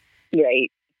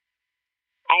 Right.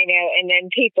 I know. And then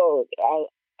people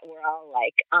were all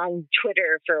like on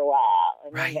Twitter for a while.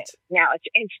 And right. then now it's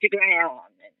Instagram.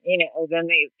 And, then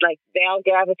they all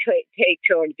gravitate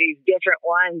towards these different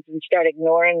ones and start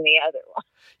ignoring the other one.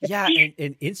 Yeah.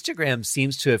 And Instagram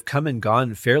seems to have come and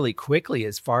gone fairly quickly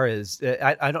as far as,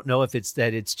 I don't know if it's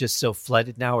that it's just so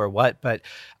flooded now or what, but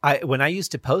when I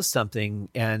used to post something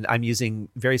and I'm using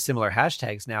very similar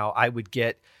hashtags now, I would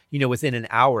get, within an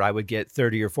hour, I would get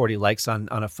 30 or 40 likes on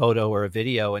a photo or a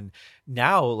video. And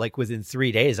now, like within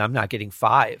 3 days, I'm not getting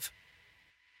 5.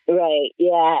 Right.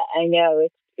 Yeah, I know.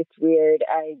 It's weird.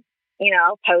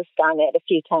 I'll post on it a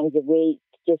few times a week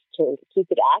just to keep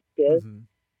it active. Mm-hmm.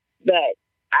 But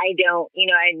I don't,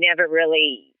 I never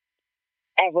really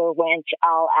ever went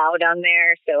all out on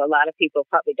there. So a lot of people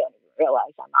probably don't even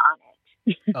realize I'm on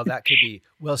it. Oh, that could be.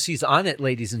 Well, she's on it,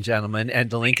 ladies and gentlemen, and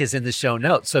the link is in the show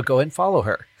notes. So go and follow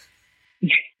her.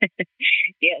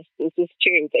 Yes, this is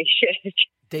true. They should.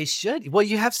 They should. Well,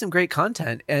 you have some great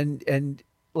content. And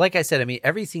like I said, I mean,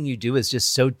 everything you do is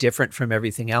just so different from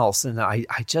everything else. And I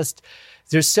just,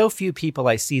 there's so few people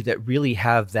I see that really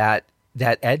have that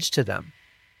edge to them.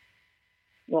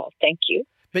 Well, thank you.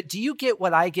 But do you get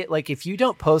what I get? Like if you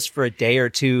don't post for a day or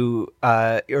two,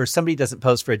 or somebody doesn't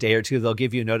post for a day or two, they'll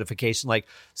give you a notification like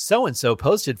so-and-so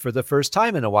posted for the first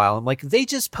time in a while. I'm like, they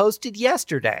just posted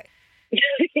yesterday.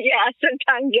 Yeah,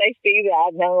 sometimes I see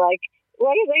that and I'm like,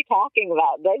 what are they talking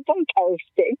about? They've been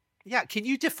posting. Yeah. Can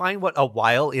you define what a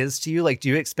while is to you? Like, do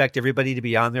you expect everybody to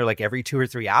be on there like every 2 or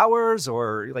 3 hours,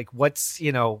 or like what's,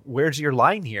 where's your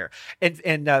line here? And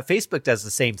Facebook does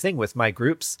the same thing with my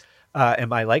groups and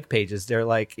my like pages. They're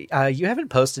like, you haven't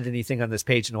posted anything on this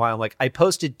page in a while. I'm like, I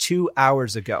posted 2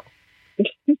 hours ago.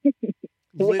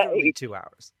 Literally Right. 2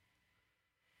 hours.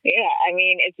 Yeah. I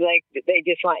mean, it's like, they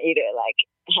just want you to like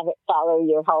have it follow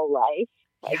your whole life.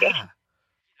 Like, Yeah.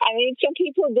 I mean, some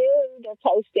people do. They're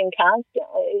posting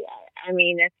constantly. I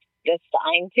mean, that's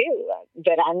fine too.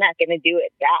 But I'm not going to do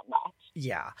it that much.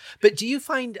 Yeah. But do you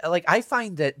find, like, I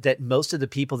find that most of the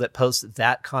people that post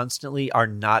that constantly are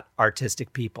not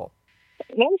artistic people.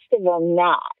 Most of them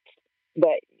not.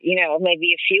 But,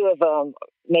 maybe a few of them,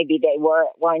 maybe they were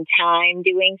at one time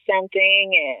doing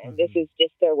something, and this is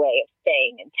just their way of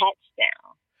staying in touch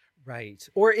now. Right.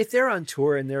 Or if they're on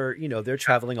tour and they're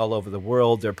traveling all over the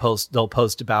world, they'll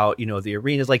post about, the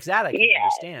arenas like that. I can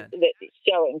understand.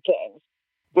 Showing things.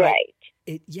 Right.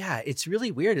 It's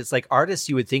really weird. It's like artists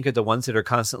you would think are the ones that are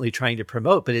constantly trying to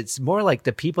promote, but it's more like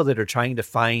the people that are trying to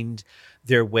find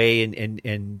their way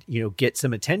and get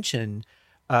some attention.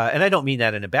 And I don't mean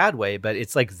that in a bad way, but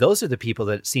it's like those are the people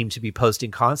that seem to be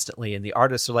posting constantly. And the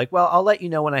artists are like, well, I'll let you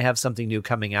know when I have something new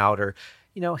coming out, or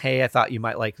hey, I thought you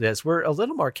might like this. We're a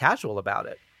little more casual about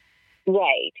it.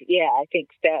 Right. Yeah, I think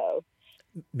so.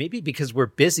 Maybe because we're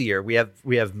busier. We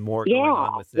have more going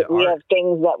on with the art. We have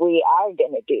things that we are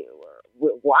going to do, or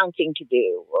we're wanting to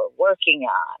do, or working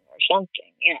on, or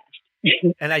something.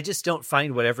 Yes. And I just don't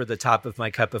find whatever the top of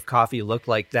my cup of coffee looked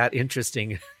like that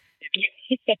interesting,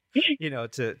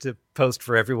 to post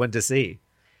for everyone to see.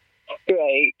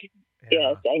 Right.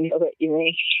 Yeah. Yes, I know what you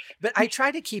mean. But I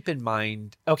try to keep in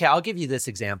mind, okay, I'll give you this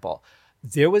example.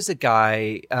 There was a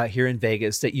guy here in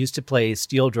Vegas that used to play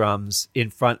steel drums in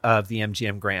front of the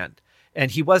MGM Grand. And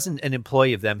he wasn't an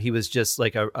employee of them. He was just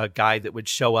like a guy that would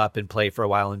show up and play for a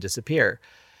while and disappear.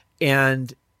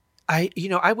 And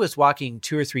I was walking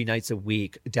 2 or 3 nights a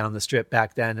week down the strip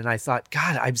back then. And I thought,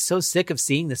 God, I'm so sick of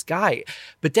seeing this guy.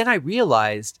 But then I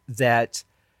realized that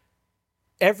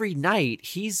every night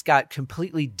he's got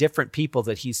completely different people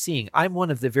that he's seeing. I'm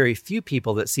one of the very few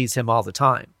people that sees him all the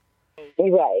time.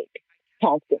 Right.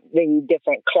 Constantly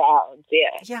different crowds.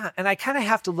 Yeah. Yeah. And I kind of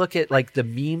have to look at like the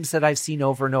memes that I've seen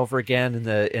over and over again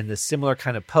and the similar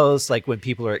kind of posts, like when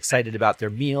people are excited about their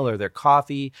meal or their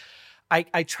coffee.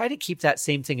 I try to keep that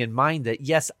same thing in mind that,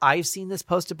 yes, I've seen this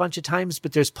post a bunch of times,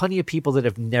 but there's plenty of people that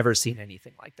have never seen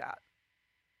anything like that.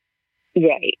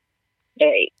 Right.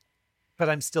 Right. But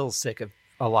I'm still sick of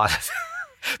a lot of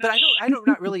it. But I'm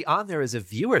not really on there as a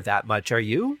viewer that much. Are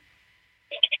you?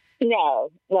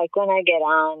 No. Like when I get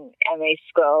on, I may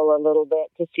scroll a little bit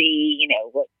to see,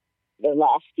 the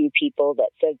last few people that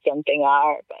said something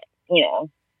are, but,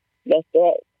 that's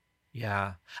it.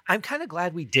 Yeah. I'm kind of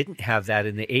glad we didn't have that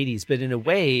in the 80s, but in a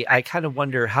way, I kind of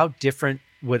wonder how different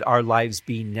would our lives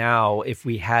be now if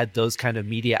we had those kind of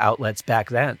media outlets back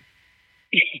then?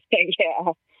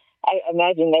 Yeah. I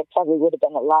imagine there probably would have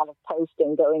been a lot of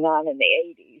posting going on in the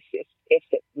 80s if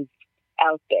it was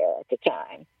out there at the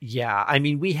time. Yeah. I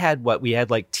mean, we had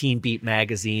like Teen Beat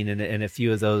magazine and a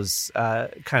few of those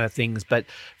kind of things. But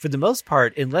for the most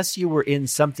part, unless you were in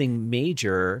something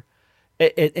major,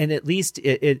 and at least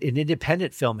an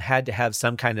independent film had to have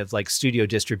some kind of like studio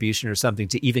distribution or something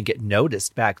to even get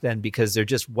noticed back then, because there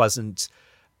just wasn't,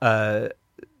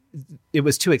 it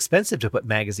was too expensive to put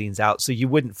magazines out. So you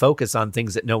wouldn't focus on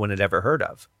things that no one had ever heard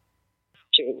of.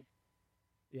 True.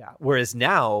 Yeah. Whereas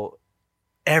now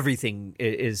everything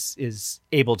is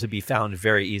able to be found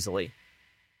very easily.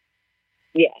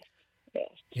 Yes.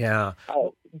 Yeah.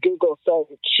 Google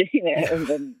search, and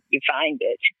then you find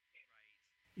it.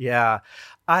 Yeah.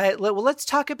 Well, let's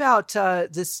talk about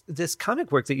this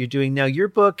comic work that you're doing now. Your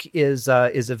book is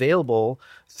available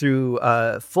through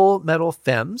Full Metal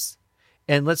Femmes,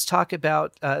 and let's talk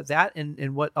about that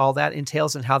and what all that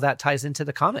entails and how that ties into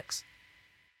the comics.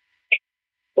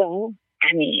 Well,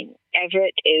 I mean,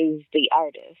 Everett is the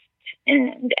artist,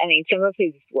 and I mean, some of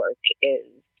his work is,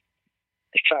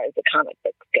 as far as the comic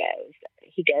book goes,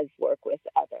 he does work with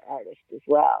other artists as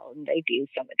well, and they do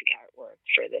some of the artwork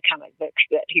for the comic books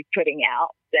that he's putting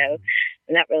out. So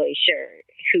I'm not really sure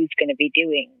who's going to be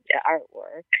doing the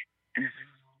artwork.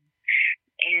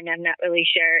 And I'm not really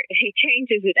sure. He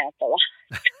changes it up a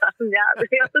lot. I'm not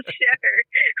real sure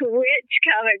which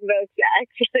comic books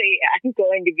actually I'm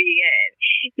going to be in.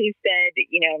 He said,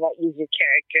 I might use your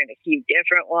character in a few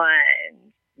different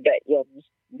ones, but you'll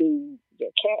just be your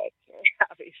character,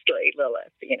 obviously,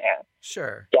 Lilith,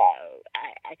 Sure. So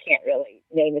I can't really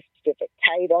name a specific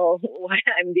title, what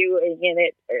I'm doing in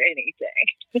it, or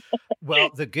anything. Well,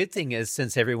 the good thing is,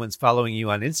 since everyone's following you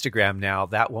on Instagram now,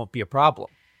 that won't be a problem.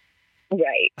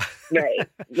 Right.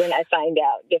 When I find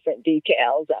out different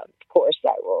details, of course,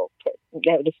 I will put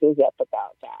notices up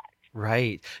about that.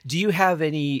 Right. Do you have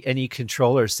any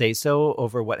control or say so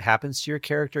over what happens to your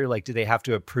character? Like, do they have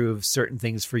to approve certain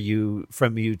things from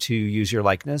you to use your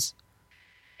likeness?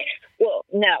 Well,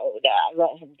 no, I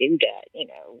let him do that,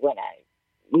 when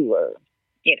we were,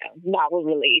 novel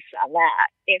release on that,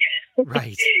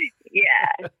 Right.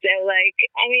 Yeah. So, like,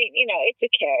 I mean, it's a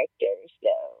character, so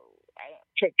I'm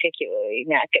particularly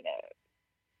not going to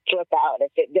flip out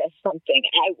if it does something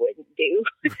I wouldn't do.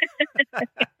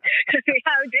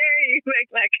 How dare you make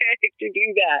my character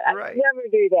do that? I would never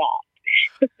do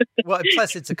that. Well,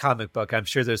 plus it's a comic book. I'm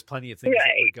sure there's plenty of things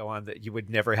that would go on that you would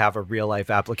never have a real life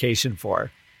application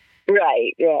for.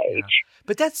 Right. Yeah.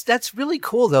 But that's really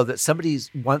cool, though, that somebody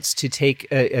wants to take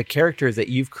a character that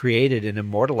you've created and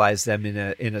immortalize them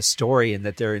in a story, and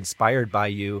that they're inspired by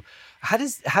you. How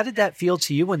did that feel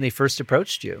to you when they first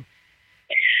approached you?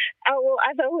 Oh, well,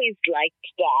 I've always liked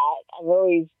that. I've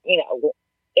always,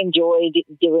 enjoyed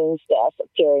doing stuff,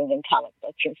 appearing in comic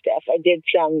books and stuff. I did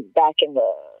some back in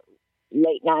the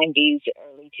late 90s,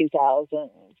 early 2000s.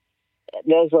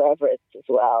 Those were Everett's as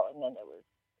well. And then there was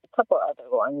a couple other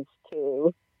ones,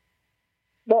 too.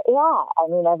 But, yeah, I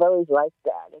mean, I've always liked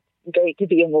that. It's great to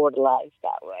be immortalized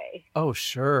that way. Oh,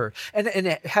 sure. And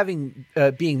having,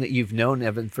 being that you've known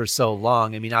Evan for so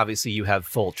long, I mean, obviously you have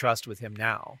full trust with him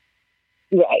now.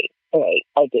 Right,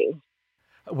 I do.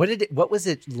 What was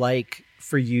it like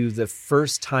for you the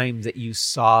first time that you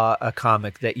saw a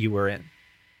comic that you were in?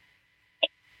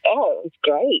 Oh, it was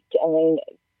great. I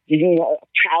mean, a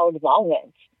proud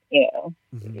moment,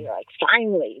 Mm-hmm. You're like,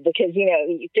 finally, because,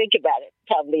 you think about it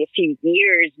probably a few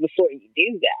years before you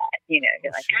do that, you're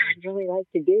like, God, I'd really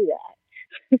like to do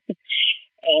that.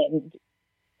 and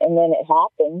then it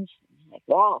happens. I'm like,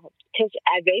 wow, because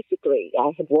I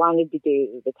had wanted to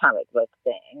do the comic book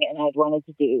thing, and I'd wanted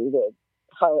to do the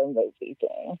horror movie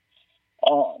thing,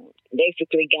 and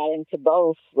basically got into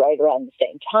both right around the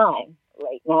same time,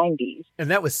 late 90s.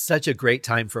 And that was such a great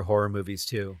time for horror movies,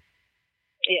 too.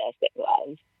 Yes, it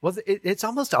was. Well, it's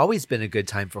almost always been a good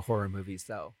time for horror movies,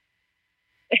 though.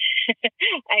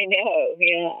 I know,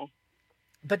 yeah.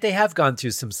 But they have gone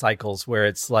through some cycles where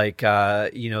it's like,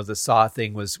 the Saw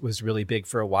thing was really big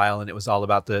for a while, and it was all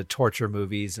about the torture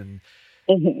movies. And,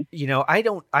 I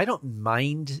don't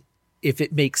mind if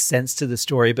it makes sense to the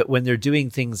story, but when they're doing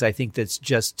things, I think that's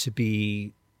just to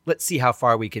be, let's see how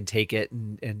far we can take it.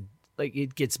 And like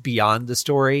it gets beyond the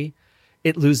story,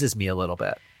 it loses me a little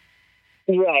bit.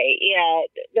 Right, yeah.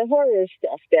 The horror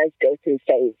stuff does go through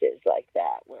phases like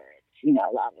that, where it's,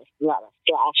 a lot of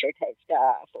slasher type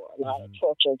stuff, or a lot of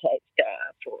torture type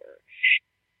stuff, or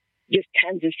just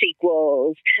tons of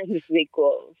sequels,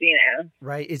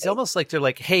 Right. It's almost like they're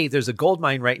like, hey, there's a gold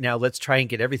mine right now. Let's try and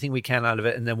get everything we can out of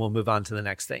it, and then we'll move on to the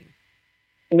next thing.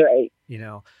 Right.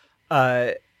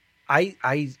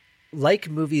 I like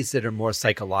movies that are more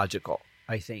psychological,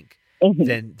 I think,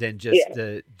 than just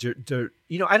the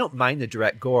I don't mind the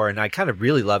direct gore, and I kind of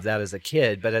really love that as a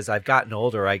kid. But as I've gotten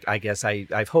older, I guess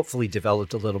I've hopefully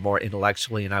developed a little more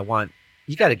intellectually, and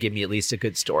you got to give me at least a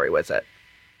good story with it.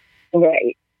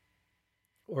 Right.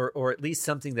 Or at least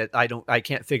something that I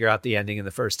can't figure out the ending in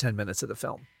the first 10 minutes of the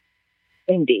film.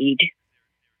 Indeed.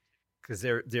 Because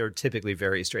they're typically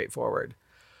very straightforward.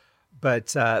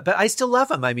 But I still love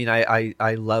them. I mean,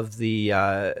 I love the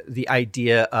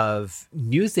idea of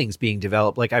new things being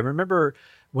developed. Like I remember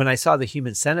when I saw The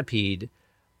Human Centipede,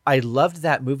 I loved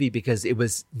that movie because it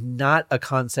was not a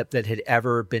concept that had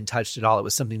ever been touched at all. It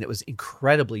was something that was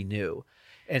incredibly new.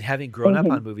 And having grown up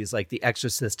on movies like The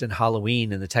Exorcist and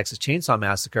Halloween and the Texas Chainsaw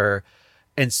Massacre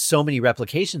and so many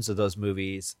replications of those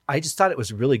movies, I just thought it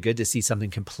was really good to see something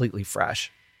completely fresh.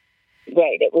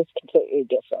 Right. It was completely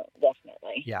different,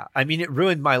 definitely. Yeah. I mean, it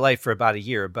ruined my life for about a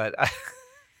year, but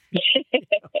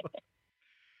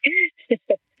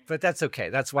but that's okay.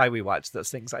 That's why we watch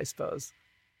those things, I suppose.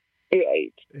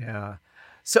 Right. Yeah.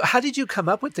 So how did you come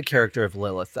up with the character of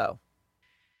Lilith, though?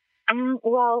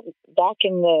 Well, back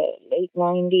in the late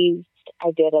 90s,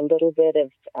 I did a little bit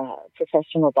of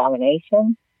professional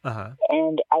domination,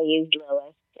 and I used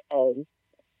Lilith as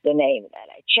the name that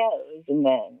I chose, and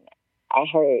then I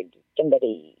heard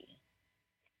somebody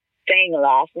saying a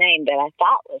last name that I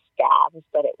thought was Stabs,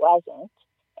 but it wasn't,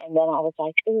 and then I was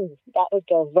like, ooh, that would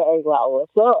go very well with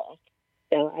Lilith.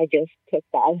 So I just took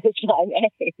that as my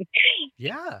name.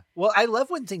 Yeah. Well, I love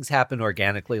when things happen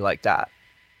organically like that.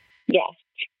 Yes.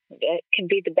 It can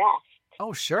be the best.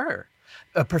 Oh, sure.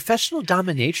 A professional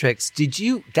dominatrix,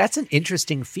 that's an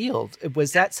interesting field.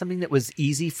 Was that something that was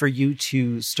easy for you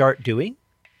to start doing?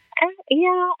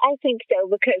 Yeah, I think so,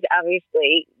 because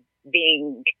obviously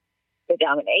being the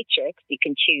dominatrix, you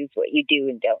can choose what you do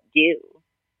and don't do.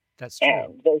 That's true.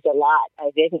 And there's a lot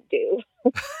I didn't do.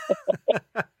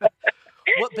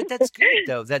 Well, but that's good,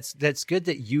 though. That's good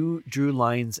that you drew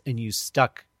lines and you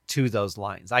stuck to those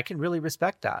lines. I can really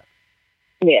respect that.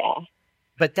 Yeah.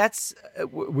 But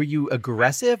were you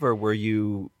aggressive or were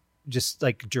you just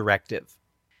like directive?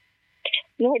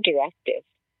 More directive.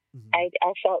 I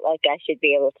felt like I should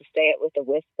be able to say it with a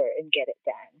whisper and get it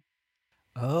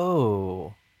done.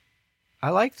 Oh, I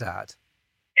like that.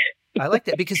 I like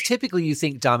that because typically you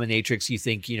think dominatrix, you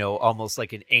think, almost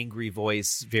like an angry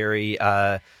voice, very,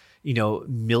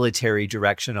 military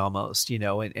direction almost,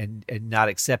 and not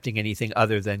accepting anything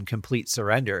other than complete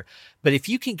surrender. But if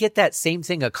you can get that same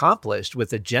thing accomplished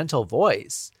with a gentle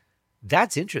voice,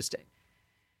 that's interesting.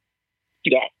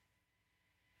 Yes.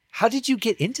 How did you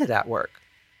get into that work?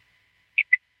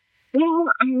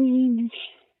 Well,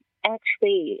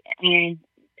 actually, I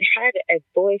had a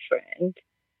boyfriend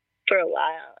for a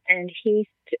while, and he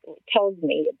told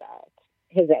me about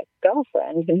his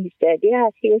ex-girlfriend, and he said, yeah,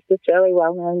 she was this really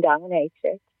well-known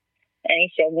dominatrix. And he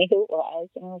showed me who it was,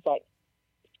 and I was like,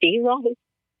 she was?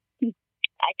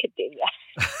 I could do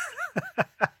that.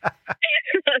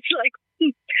 I was like,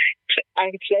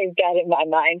 I saved that in my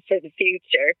mind for the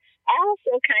future. I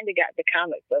also kind of got the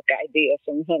comic book idea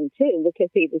from him, too, because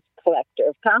he was a collector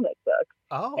of comic books.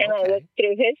 Oh, and I looked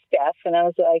through his stuff, and I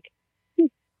was like,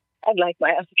 I'd like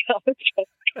my own comic book.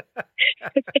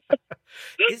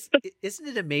 Isn't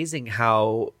it amazing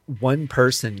how one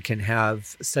person can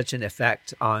have such an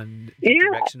effect on the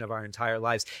direction of our entire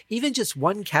lives? Even just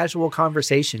one casual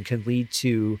conversation can lead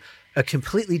to a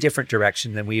completely different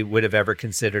direction than we would have ever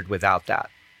considered without that.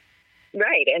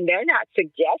 Right. And they're not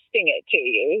suggesting it to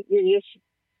you.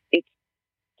 It's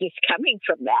just coming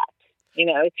from that.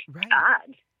 It's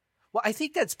odd. Well, I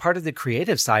think that's part of the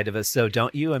creative side of us, though,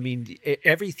 don't you? I mean,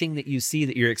 everything that you see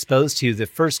that you're exposed to, the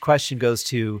first question goes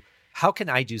to, how can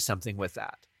I do something with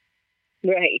that?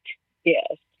 Right.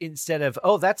 Yes. Instead of,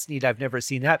 oh, that's neat, I've never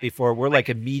seen that before, we're like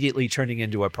immediately turning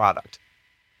into a product.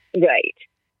 Right.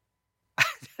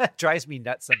 That drives me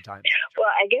nuts sometimes. Well,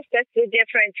 I guess that's the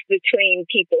difference between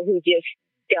people who just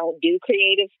don't do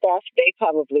creative stuff. They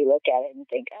probably look at it and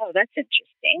think, oh, that's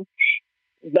interesting.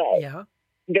 But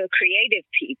the creative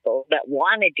people that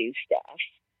want to do stuff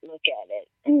look at it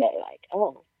and they're like,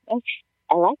 oh,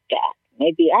 I like that.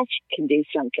 Maybe I can do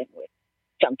something with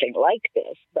something like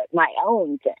this, but my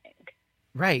own thing.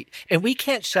 Right. And we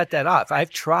can't shut that off.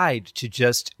 I've tried to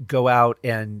just go out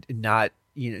and not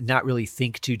not really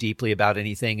think too deeply about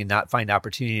anything and not find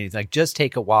opportunities, like just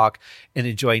take a walk and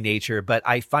enjoy nature. But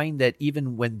I find that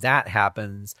even when that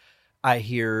happens, I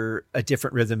hear a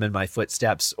different rhythm in my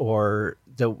footsteps or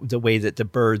the way that the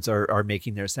birds are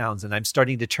making their sounds. And I'm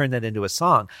starting to turn that into a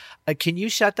song. Can you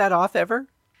shut that off ever?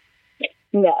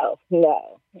 No,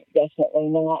 definitely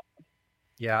not.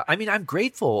 Yeah. I mean, I'm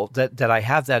grateful that I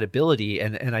have that ability,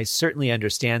 and I certainly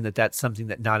understand that that's something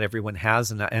that not everyone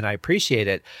has, and I appreciate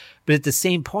it. But at the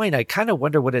same point, I kind of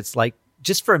wonder what it's like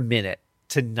just for a minute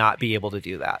to not be able to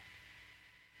do that.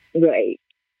 Right.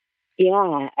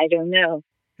 Yeah, I don't know.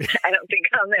 I don't think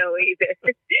I'll know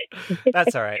either.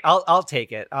 That's all right. I'll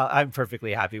take it. I'm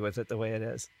perfectly happy with it the way it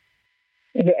is.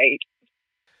 Right.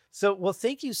 So, well,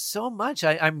 thank you so much.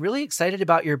 I'm really excited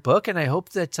about your book, and I hope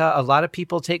that a lot of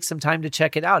people take some time to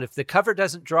check it out. If the cover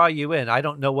doesn't draw you in, I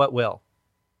don't know what will.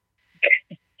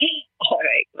 All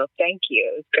right. Well, thank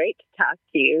you. It was great to talk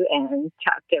to you and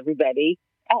talk to everybody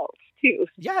else too.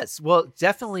 Yes. Well,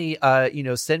 definitely,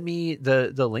 send me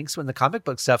the links when the comic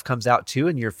book stuff comes out too,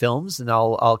 and your films, and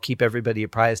I'll keep everybody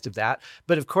apprised of that.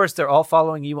 But of course, they're all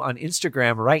following you on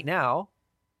Instagram right now.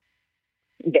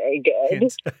 Very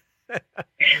good.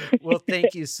 Well,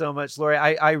 thank you so much, Laurie.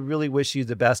 I really wish you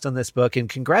the best on this book, and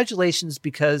congratulations,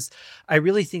 because I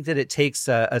really think that it takes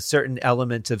a certain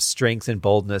element of strength and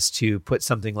boldness to put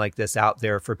something like this out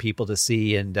there for people to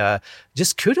see, and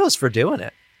just kudos for doing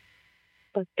it.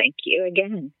 Well, thank you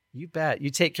again. You bet. You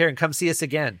take care and come see us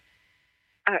again.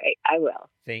 All right, I will.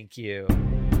 Thank you.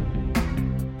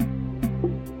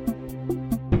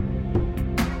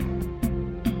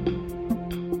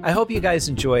 I hope you guys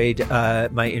enjoyed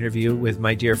my interview with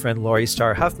my dear friend Laurie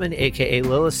Starr Huffman, a.k.a.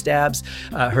 Lilith Stabs.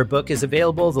 Her book is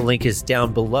available. The link is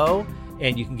down below,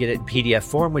 and you can get it in PDF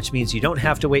form, which means you don't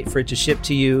have to wait for it to ship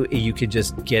to you. You can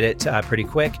just get it pretty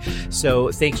quick.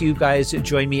 So thank you guys.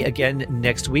 Join me again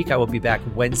next week. I will be back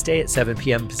Wednesday at 7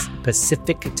 p.m.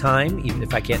 Pacific time, even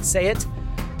if I can't say it.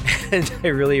 And I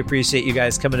really appreciate you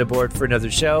guys coming aboard for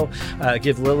another show.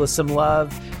 Give Lilith some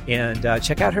love, and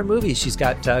check out her movies. She's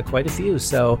got quite a few.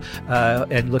 So,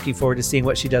 and looking forward to seeing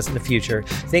what she does in the future.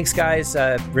 Thanks, guys.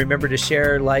 Remember to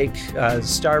share,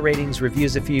 star ratings,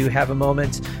 reviews if you have a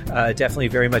moment. Definitely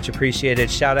very much appreciated.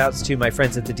 Shout outs to my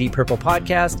friends at the Deep Purple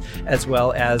Podcast, as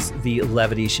well as the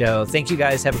Levity Show. Thank you,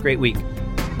 guys. Have a great week.